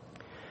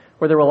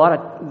 where there were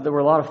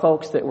a lot of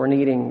folks that were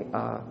needing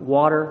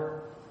water.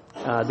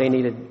 They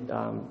needed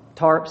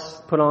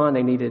tarps put on.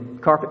 They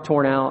needed carpet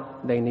torn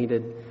out. They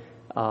needed,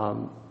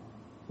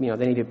 they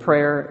needed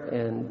prayer,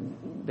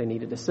 and they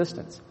needed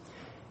assistance.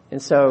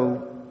 And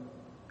so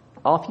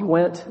off he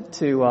went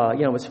to,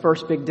 his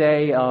first big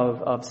day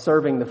of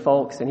serving the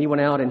folks, and he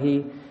went out and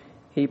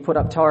he put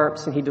up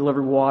tarps and he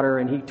delivered water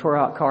and he tore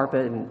out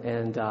carpet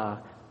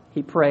and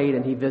he prayed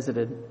and he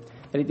visited.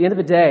 And at the end of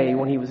the day,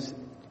 when he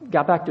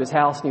got back to his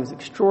house and he was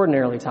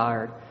extraordinarily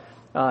tired,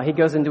 he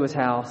goes into his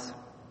house.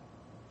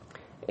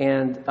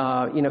 And,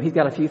 he's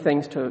got a few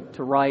things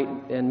to write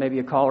and maybe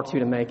a call or two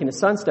to make. And his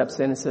son steps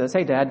in and says,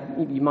 "Hey,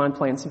 Dad, you mind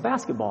playing some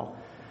basketball?"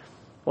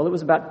 Well, it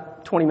was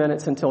about 20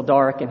 minutes until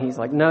dark, and he's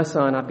like, "No,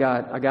 son, I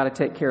got to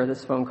take care of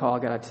this phone call. I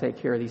got to take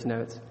care of these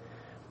notes."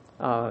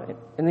 And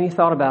then he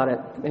thought about it,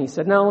 and he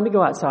said, "No, let me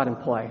go outside and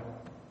play."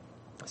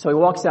 So he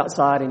walks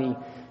outside and he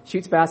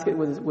shoots basket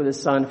with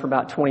his son for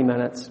about 20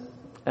 minutes.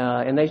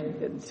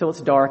 Till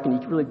it's dark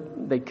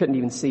and they couldn't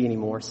even see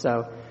anymore.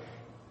 So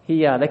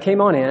they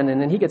came on in,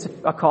 and then he gets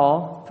a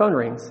call, phone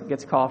rings. He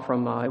gets a call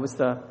from, it was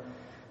the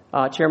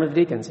chairman of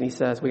the deacons, and he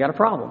says, "We got a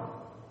problem."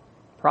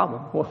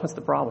 Problem? What's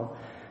the problem?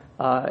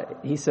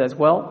 He says,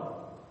 "Well,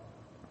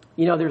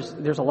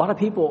 there's a lot of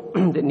people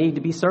that need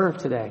to be served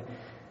today.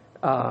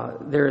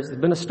 There's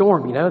been a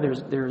storm,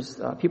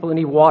 there's people that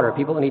need water,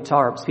 people that need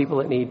tarps, people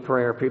that need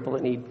prayer, people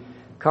that need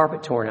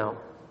carpet torn out.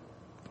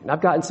 And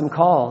I've gotten some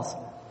calls,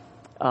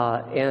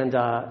 I've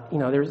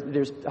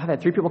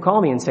had 3 people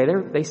call me and say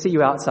they see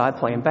you outside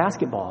playing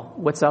basketball.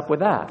 What's up with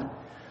that?"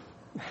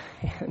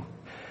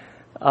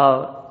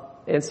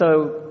 And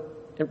so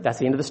that's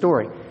the end of the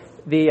story.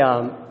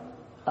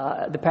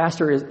 The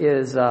pastor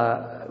is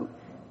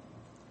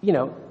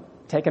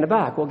taken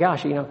aback. Well,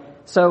 gosh,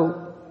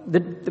 so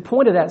the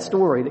point of that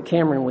story that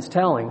Cameron was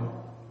telling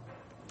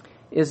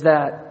is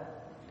that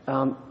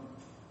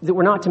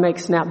we're not to make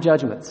snap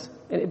judgments.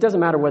 It doesn't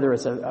matter whether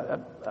it's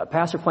a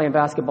pastor playing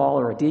basketball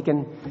or a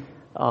deacon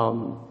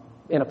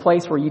in a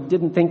place where you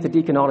didn't think the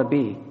deacon ought to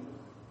be.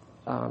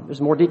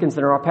 There's more deacons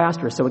than there are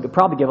pastors, so we could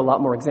probably give a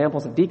lot more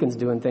examples of deacons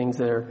doing things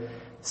that are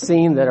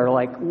seen that are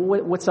like,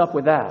 what's up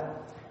with that?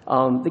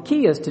 The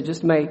key is to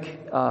just make,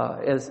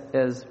 as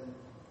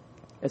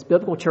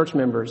biblical church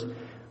members,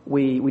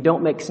 we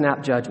don't make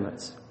snap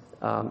judgments.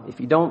 If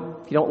you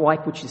don't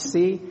like what you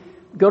see,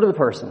 go to the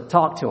person,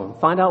 talk to them,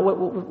 find out what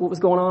was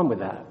going on with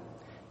that.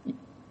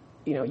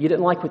 You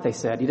didn't like what they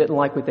said, you didn't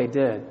like what they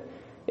did.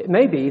 It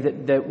may be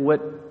that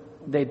what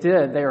they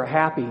did, they are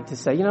happy to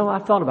say,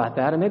 I've thought about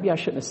that, and maybe I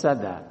shouldn't have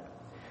said that.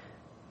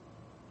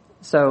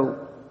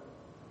 So,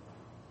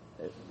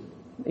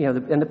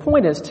 and the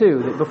point is, too,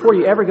 that before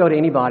you ever go to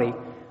anybody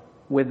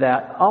with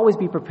that, always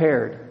be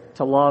prepared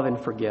to love and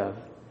forgive.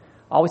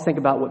 Always think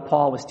about what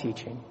Paul was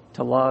teaching,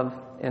 to love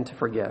and to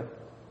forgive.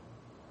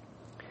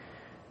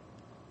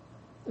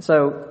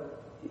 So,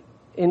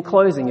 in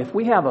closing, if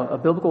we have a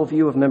biblical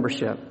view of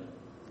membership,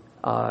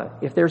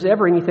 if there's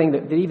ever anything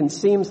that even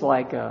seems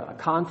like a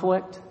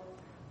conflict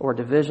or a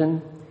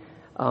division,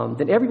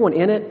 then everyone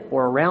in it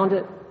or around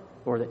it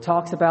or that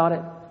talks about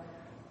it,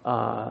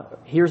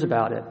 hears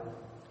about it,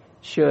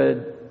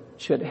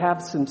 should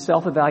have some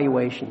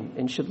self-evaluation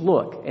and should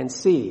look and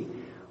see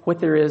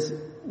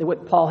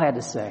what Paul had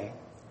to say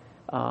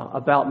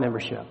about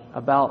membership,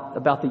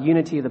 about the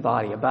unity of the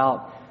body,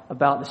 about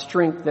the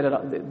strength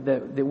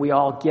that we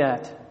all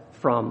get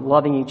from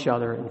loving each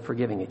other and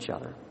forgiving each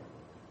other.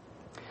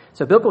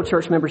 So biblical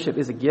church membership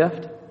is a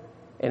gift,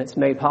 and it's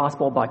made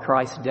possible by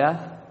Christ's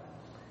death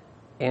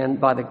and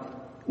by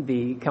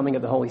the coming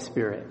of the Holy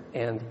Spirit.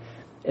 And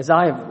as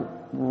I have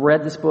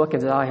read this book,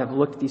 as I have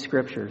looked at these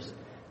scriptures,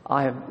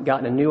 I have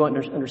gotten a new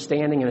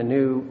understanding and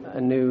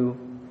a new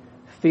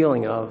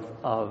feeling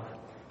of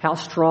how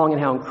strong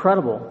and how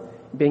incredible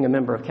being a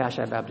member of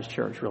Cascade Baptist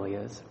Church really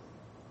is.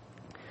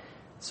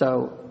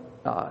 So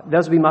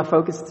those will be my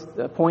focus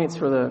points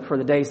for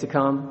the days to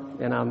come,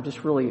 and I'm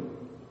just really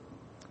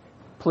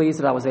pleased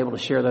that I was able to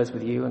share those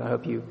with you, and I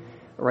hope you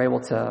are able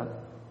to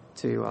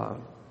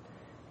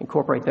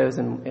incorporate those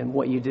in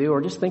what you do,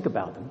 or just think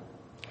about them.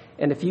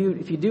 And if you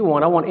do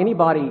I want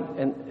anybody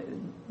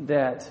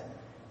that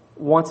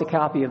wants a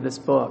copy of this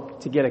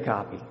book to get a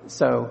copy.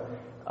 So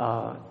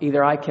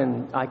either I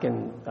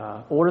can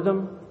order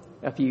them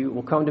if you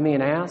will come to me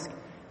and ask,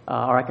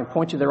 or I can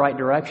point you the right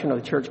direction, or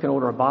the church can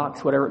order a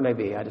box, whatever it may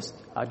be.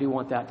 I do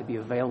want that to be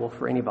available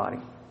for anybody.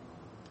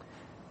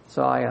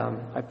 So I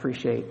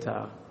appreciate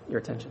your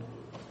attention.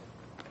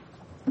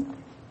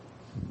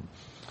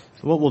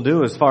 So what we'll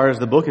do as far as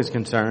the book is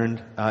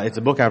concerned, it's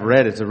a book I've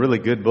read. It's a really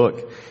good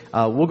book.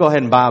 We'll go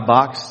ahead and buy a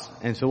box,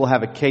 and so we'll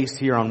have a case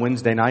here on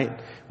Wednesday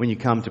night when you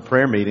come to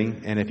prayer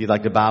meeting. And if you'd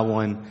like to buy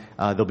one,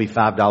 they'll be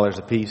 $5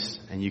 a piece,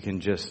 and you can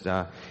just,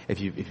 if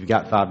you've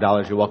got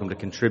 $5, you're welcome to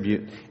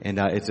contribute. And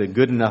it's a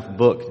good enough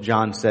book.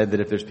 John said that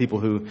if there's people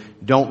who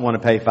don't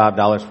want to pay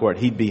 $5 for it,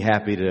 he'd be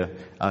happy to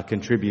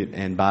contribute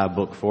and buy a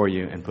book for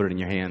you and put it in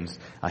your hands.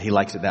 He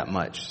likes it that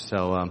much.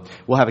 So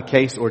we'll have a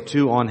case or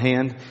two on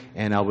hand,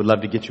 and I would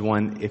love to get you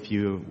one if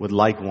you would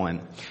like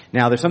one.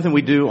 Now, there's something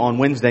we do on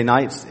Wednesday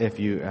nights. If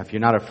you're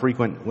not a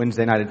frequent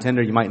Wednesday night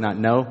attender, you might not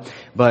know.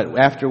 But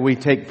after we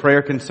take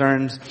prayer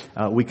concerns,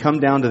 we come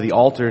down to the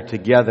altar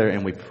together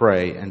and we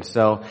pray. And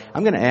so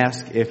I'm going to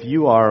ask if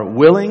you are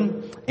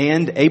willing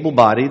and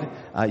able-bodied.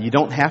 You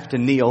don't have to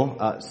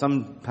kneel.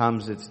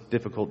 Sometimes it's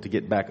difficult to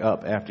get back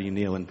up after you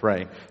kneel and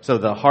pray. So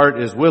the heart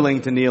is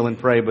willing to kneel and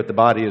pray, but the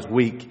body is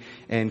weak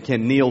and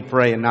can kneel,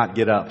 pray, and not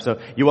get up. So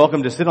you're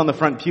welcome to sit on the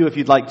front pew if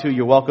you'd like to.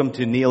 You're welcome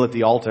to kneel at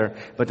the altar.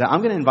 But I'm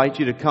going to invite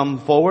you to come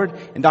forward.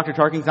 And Dr.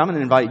 Tarkings, I'm going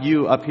to invite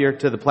you up here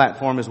to the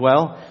platform as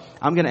well.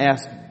 I'm going to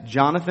ask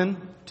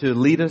Jonathan to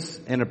lead us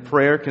in a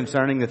prayer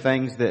concerning the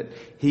things that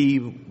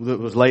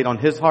was laid on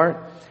his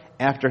heart.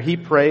 After he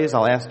prays,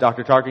 I'll ask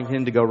Dr.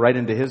 Tarkington to go right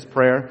into his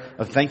prayer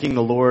of thanking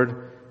the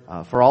Lord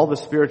for all the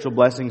spiritual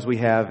blessings we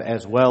have,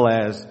 as well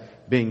as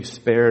being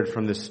spared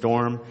from this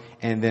storm.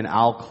 And then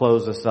I'll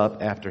close us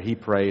up after he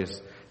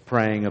prays,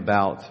 praying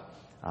about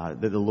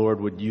that the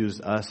Lord would use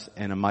us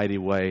in a mighty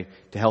way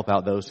to help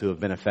out those who have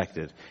been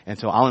affected. And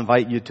so I'll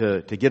invite you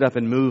to get up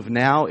and move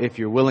now if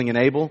you're willing and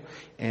able,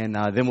 and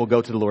then we'll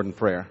go to the Lord in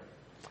prayer.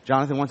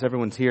 Jonathan, once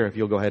everyone's here, if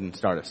you'll go ahead and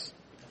start us.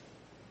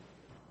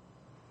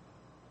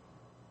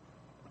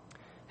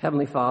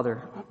 Heavenly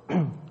Father,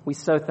 we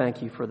so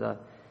thank you for the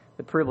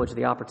privilege,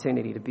 the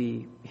opportunity to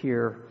be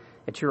here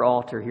at your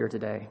altar here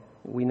today.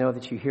 We know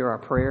that you hear our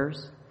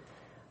prayers.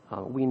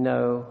 We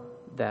know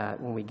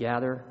that when we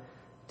gather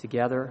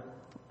together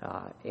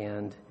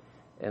and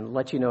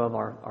let you know of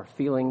our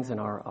feelings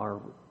and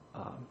our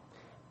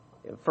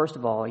first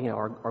of all,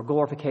 our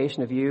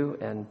glorification of you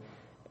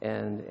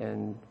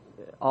and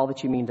all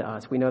that you mean to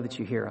us. We know that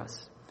you hear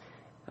us.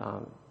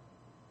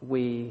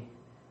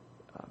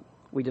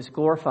 We just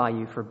glorify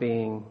you for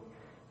being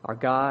our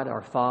God,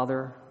 our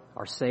Father,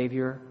 our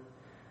Savior,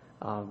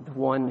 the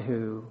one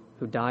who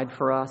died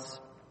for us,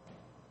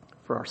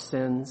 for our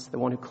sins, the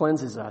one who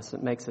cleanses us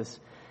and makes us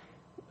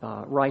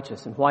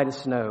righteous and white as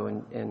snow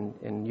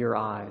in your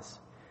eyes.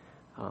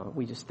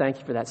 We just thank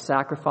you for that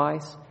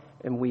sacrifice,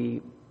 and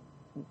we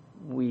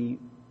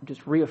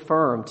just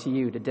reaffirm to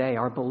you today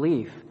our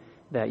belief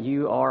that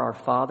you are our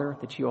Father,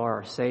 that you are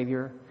our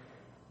Savior,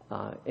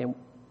 and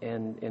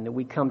that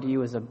we come to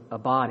you as a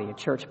body, a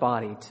church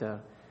body,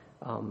 to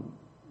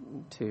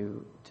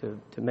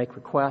make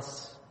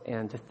requests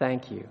and to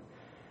thank you.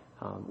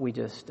 We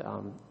just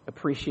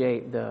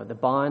appreciate the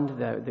bond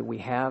that we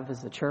have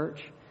as the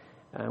church.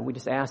 We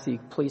just ask you,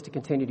 please, to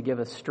continue to give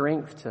us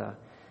strength to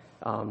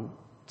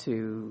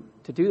do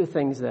the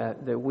things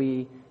that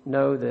we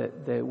know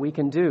that we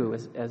can do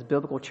as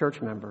biblical church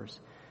members,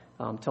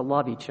 to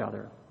love each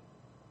other,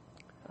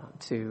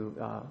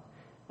 to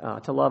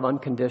love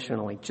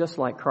unconditionally, just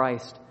like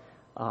Christ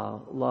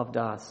loved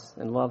us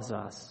and loves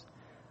us,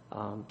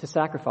 to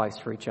sacrifice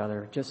for each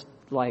other, just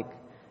like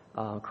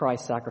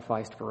Christ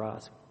sacrificed for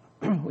us.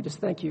 We just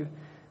thank you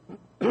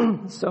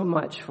so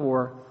much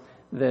for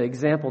the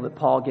example that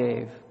Paul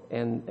gave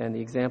and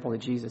the example that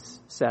Jesus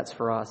sets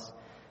for us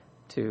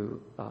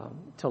to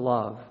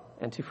love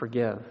and to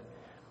forgive.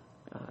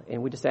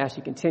 And we just ask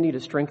you continue to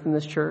strengthen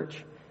this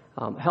church.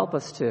 Help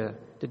us to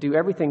do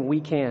everything we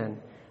can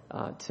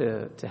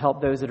to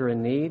help those that are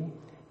in need.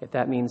 If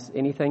that means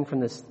anything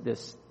from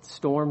this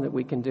storm that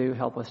we can do,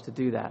 help us to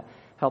do that.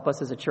 Help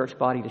us as a church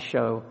body to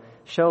show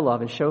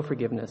love and show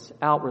forgiveness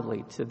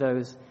outwardly to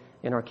those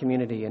in our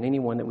community and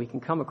anyone that we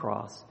can come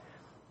across.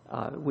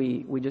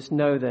 We just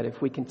know that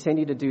if we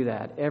continue to do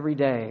that every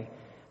day,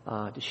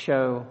 to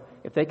show,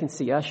 if they can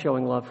see us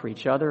showing love for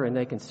each other, and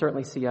they can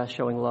certainly see us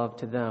showing love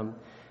to them,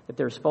 that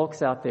there's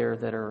folks out there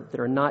that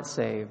are not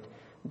saved,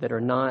 that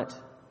are not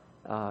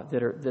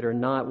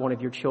one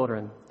of your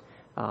children,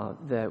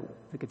 that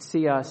could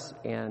see us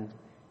and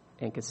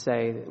could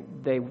say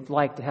they would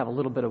like to have a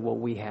little bit of what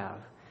we have.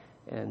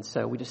 And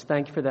so we just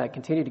thank you for that.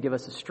 Continue to give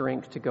us the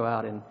strength to go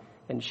out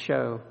and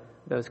show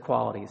those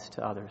qualities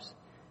to others.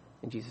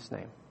 In Jesus'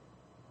 name.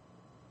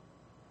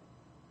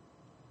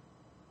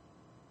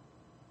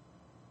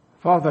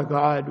 Father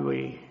God,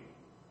 we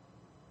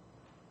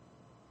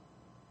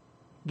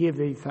give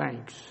thee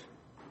thanks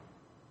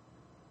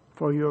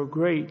for your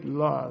great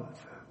love,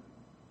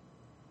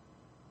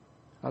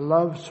 a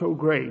love so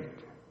great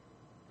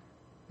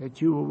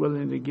that you were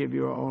willing to give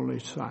your only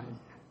Son,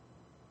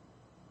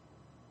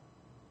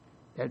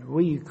 that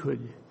we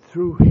could,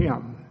 through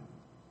him,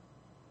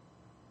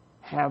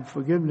 have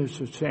forgiveness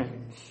of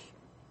sins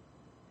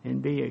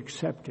and be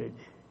accepted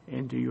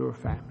into your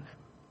family.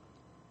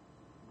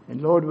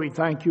 And Lord, we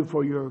thank you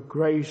for your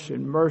grace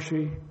and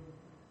mercy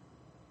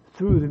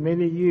through the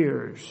many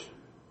years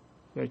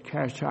that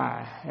Cache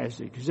has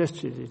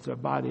existed as a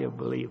body of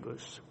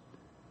believers.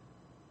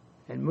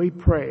 And we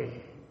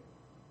pray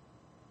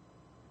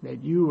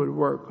that you would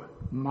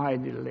work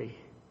mightily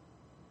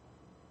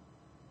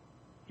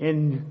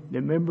in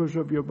the members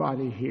of your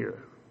body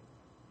here,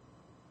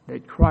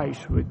 that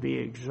Christ would be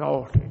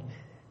exalted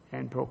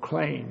and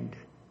proclaimed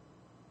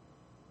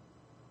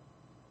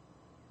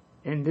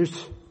in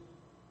this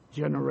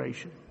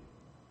generation.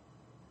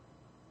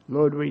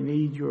 Lord, we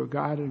need your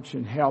guidance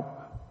and help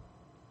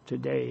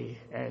today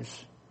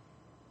as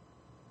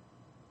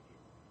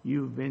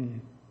you've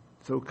been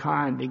so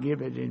kind to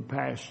give it in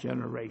past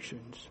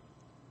generations.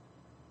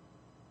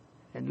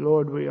 And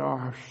Lord, we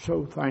are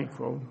so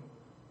thankful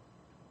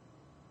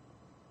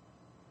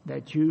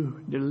that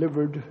you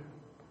delivered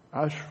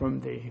us from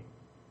the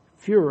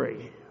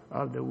fury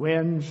of the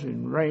winds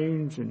and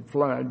rains and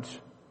floods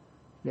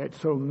that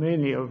so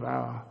many of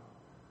our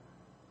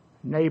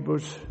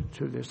neighbors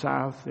to the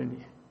south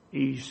and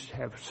east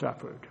have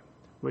suffered.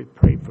 We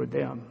pray for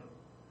them,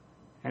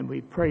 and we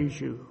praise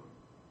you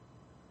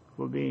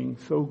for being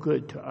so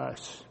good to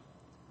us.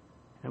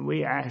 And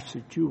we ask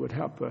that you would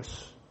help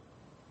us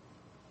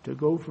to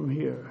go from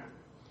here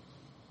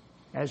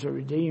as a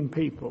redeemed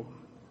people,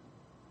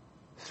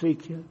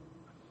 seek you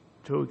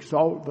to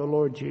exalt the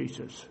Lord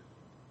Jesus,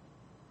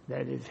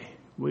 that if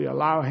we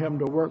allow him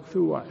to work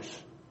through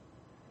us,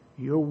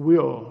 your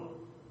will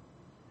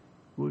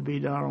be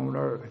done on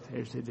earth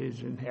as it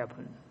is in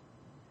heaven.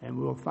 And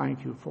we'll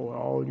thank you for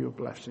all your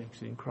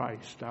blessings in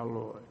Christ our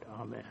Lord.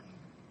 Amen.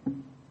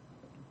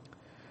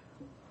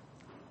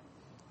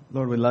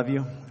 Lord, we love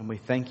you and we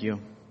thank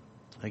you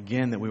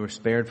again that we were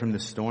spared from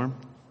this storm.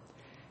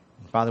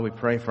 And Father, we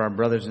pray for our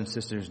brothers and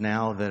sisters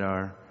now that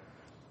are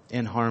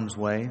in harm's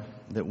way,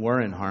 that were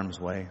in harm's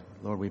way.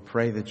 Lord, we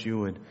pray that you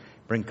would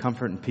bring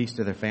comfort and peace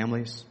to their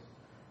families.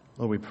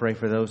 Lord, we pray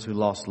for those who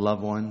lost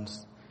loved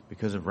ones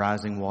because of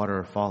rising water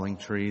or falling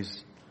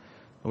trees.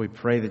 Lord, we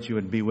pray that you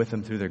would be with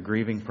them through their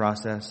grieving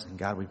process. And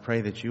God, we pray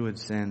that you would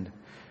send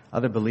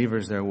other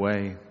believers their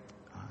way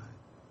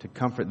to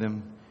comfort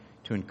them,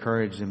 to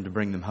encourage them, to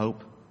bring them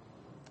hope.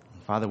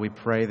 And Father, we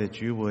pray that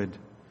you would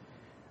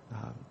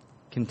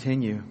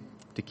continue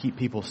to keep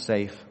people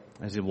safe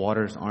as the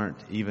waters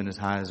aren't even as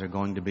high as they're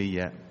going to be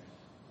yet.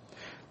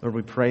 Lord,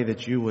 we pray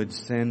that you would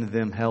send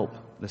them help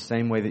the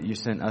same way that you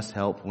sent us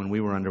help when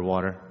we were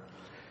underwater.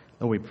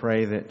 Lord, we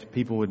pray that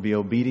people would be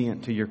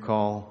obedient to your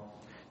call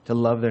to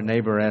love their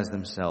neighbor as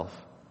themselves.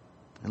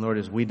 And Lord,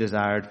 as we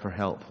desired for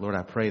help, Lord,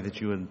 I pray that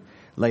you would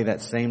lay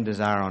that same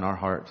desire on our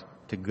heart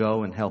to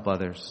go and help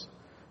others.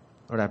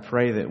 Lord, I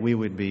pray that we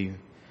would be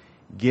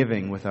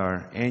giving with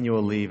our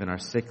annual leave and our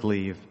sick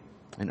leave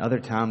and other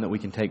time that we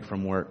can take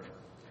from work,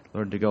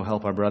 Lord, to go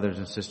help our brothers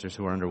and sisters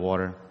who are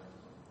underwater.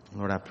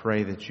 Lord, I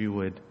pray that you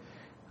would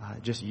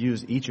just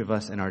use each of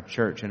us in our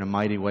church in a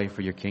mighty way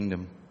for your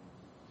kingdom.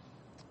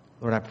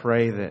 Lord, I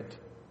pray that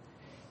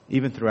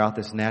even throughout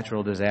this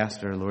natural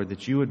disaster, Lord,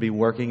 that you would be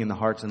working in the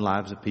hearts and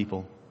lives of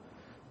people.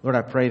 Lord,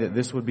 I pray that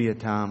this would be a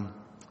time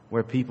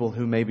where people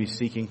who may be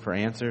seeking for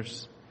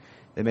answers,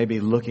 they may be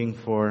looking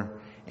for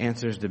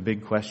answers to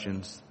big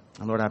questions.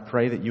 And Lord, I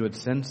pray that you would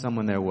send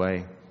someone their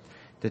way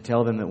to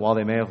tell them that while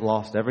they may have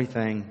lost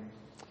everything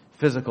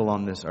physical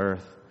on this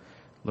earth,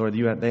 Lord,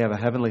 they have a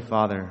heavenly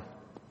Father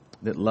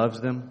that loves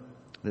them,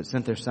 that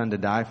sent their Son to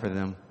die for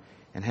them,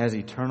 and has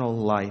eternal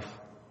life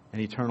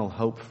and eternal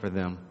hope for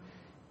them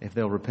if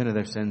they'll repent of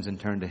their sins and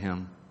turn to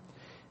him.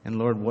 And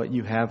Lord, what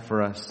you have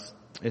for us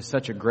is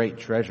such a great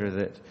treasure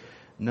that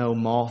no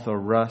moth or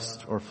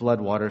rust or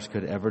floodwaters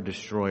could ever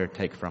destroy or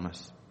take from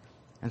us.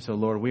 And so,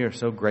 Lord, we are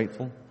so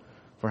grateful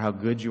for how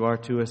good you are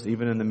to us,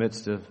 even in the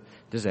midst of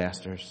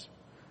disasters.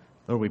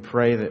 Lord, we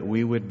pray that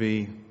we would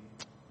be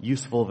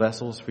useful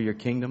vessels for your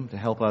kingdom to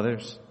help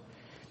others.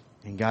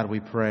 And God, we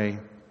pray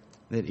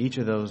that each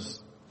of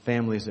those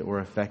families that were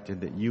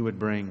affected, that you would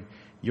bring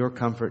your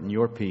comfort and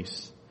your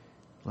peace.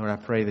 Lord, I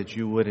pray that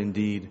you would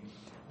indeed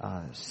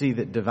see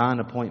that divine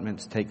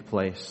appointments take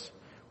place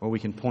where we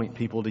can point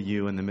people to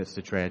you in the midst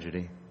of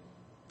tragedy.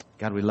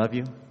 God, we love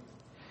you.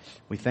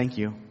 We thank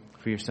you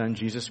for your Son,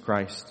 Jesus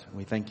Christ.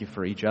 We thank you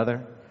for each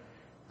other.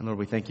 And Lord,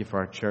 we thank you for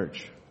our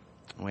church.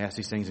 And we ask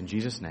these things in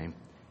Jesus' name.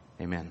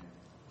 Amen.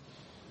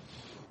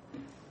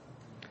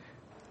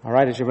 All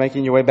right, as you're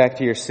making your way back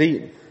to your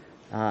seat,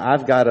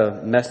 I've got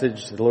a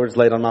message the Lord's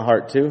laid on my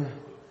heart too.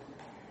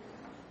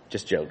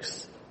 Just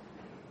jokes.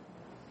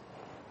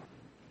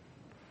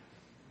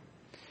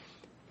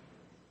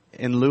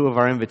 In lieu of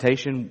our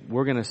invitation,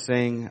 we're going to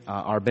sing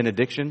our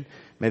benediction.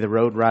 May the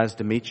road rise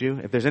to meet you.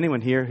 If there's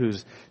anyone here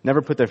who's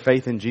never put their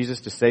faith in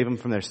Jesus to save them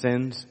from their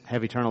sins,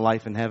 have eternal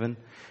life in heaven,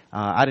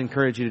 I'd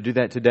encourage you to do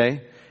that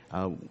today.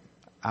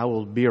 I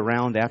will be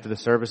around after the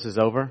service is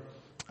over,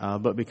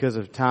 but because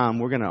of time,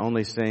 we're going to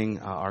only sing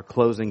our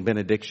closing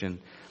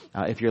benediction.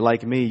 If you're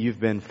like me, you've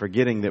been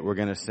forgetting that we're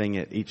going to sing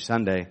it each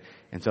Sunday,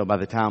 and so by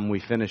the time we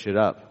finish it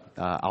up,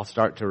 I'll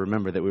start to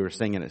remember that we were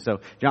singing it. So,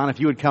 John, if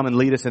you would come and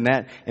lead us in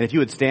that, and if you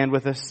would stand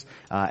with us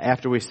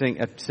after we sing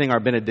our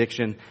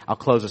benediction, I'll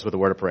close us with a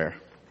word of prayer.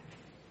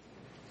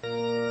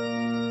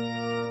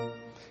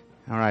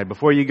 All right,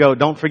 before you go,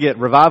 don't forget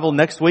revival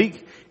next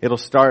week. It'll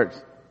start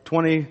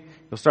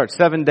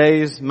 7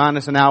 days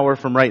minus an hour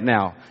from right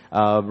now.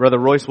 Brother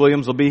Royce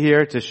Williams will be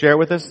here to share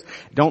with us.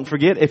 Don't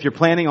forget, if you're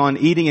planning on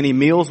eating any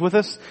meals with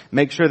us,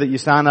 make sure that you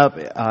sign up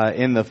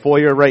in the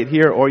foyer right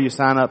here, or you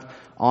sign up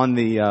on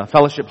the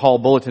Fellowship Hall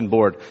bulletin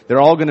board.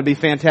 They're all going to be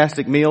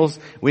fantastic meals.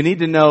 We need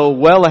to know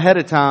well ahead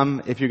of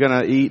time if you're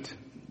going to eat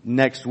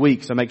next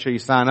week, so make sure you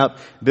sign up.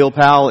 Bill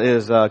Powell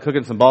is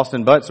cooking some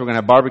Boston butts. We're going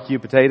to have barbecue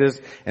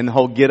potatoes and the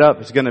whole get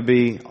up. It's going to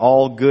be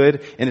all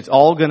good, and it's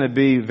all going to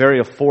be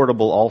very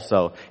affordable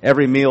also.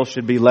 Every meal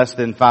should be less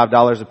than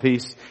 $5 a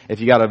piece. If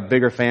you got a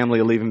bigger family,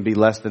 it'll even be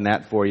less than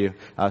that for you.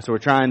 So we're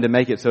trying to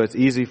make it so it's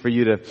easy for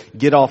you to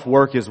get off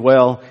work as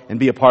well and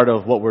be a part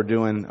of what we're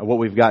doing, what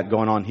we've got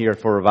going on here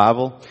for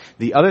revival.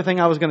 The other thing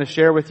I was going to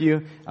share with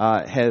you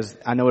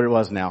I know what it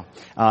was now.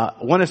 I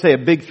want to say a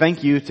big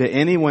thank you to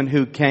anyone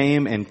who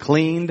came and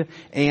cleaned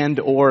and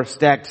or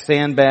stacked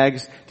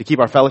sandbags to keep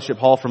our fellowship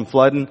hall from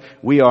flooding.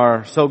 We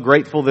are so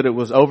grateful that it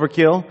was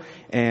overkill,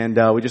 and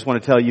we just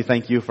want to tell you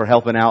thank you for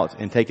helping out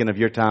and taking of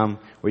your time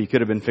where you could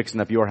have been fixing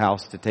up your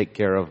house to take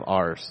care of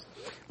ours.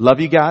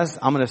 Love you guys.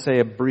 I'm going to say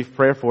a brief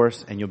prayer for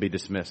us and you'll be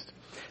dismissed.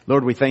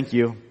 Lord, we thank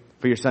you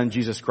for your Son,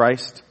 Jesus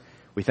Christ.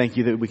 We thank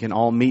you that we can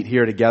all meet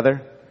here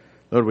together.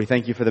 Lord, we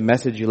thank you for the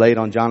message you laid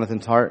on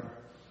Jonathan's heart.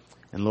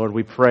 And Lord,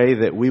 we pray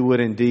that we would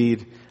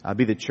indeed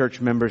be the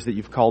church members that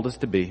you've called us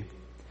to be.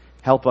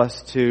 Help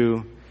us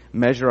to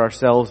measure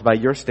ourselves by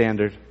your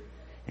standard.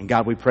 And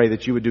God, we pray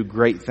that you would do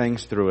great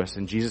things through us.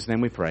 In Jesus'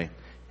 name we pray.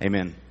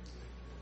 Amen.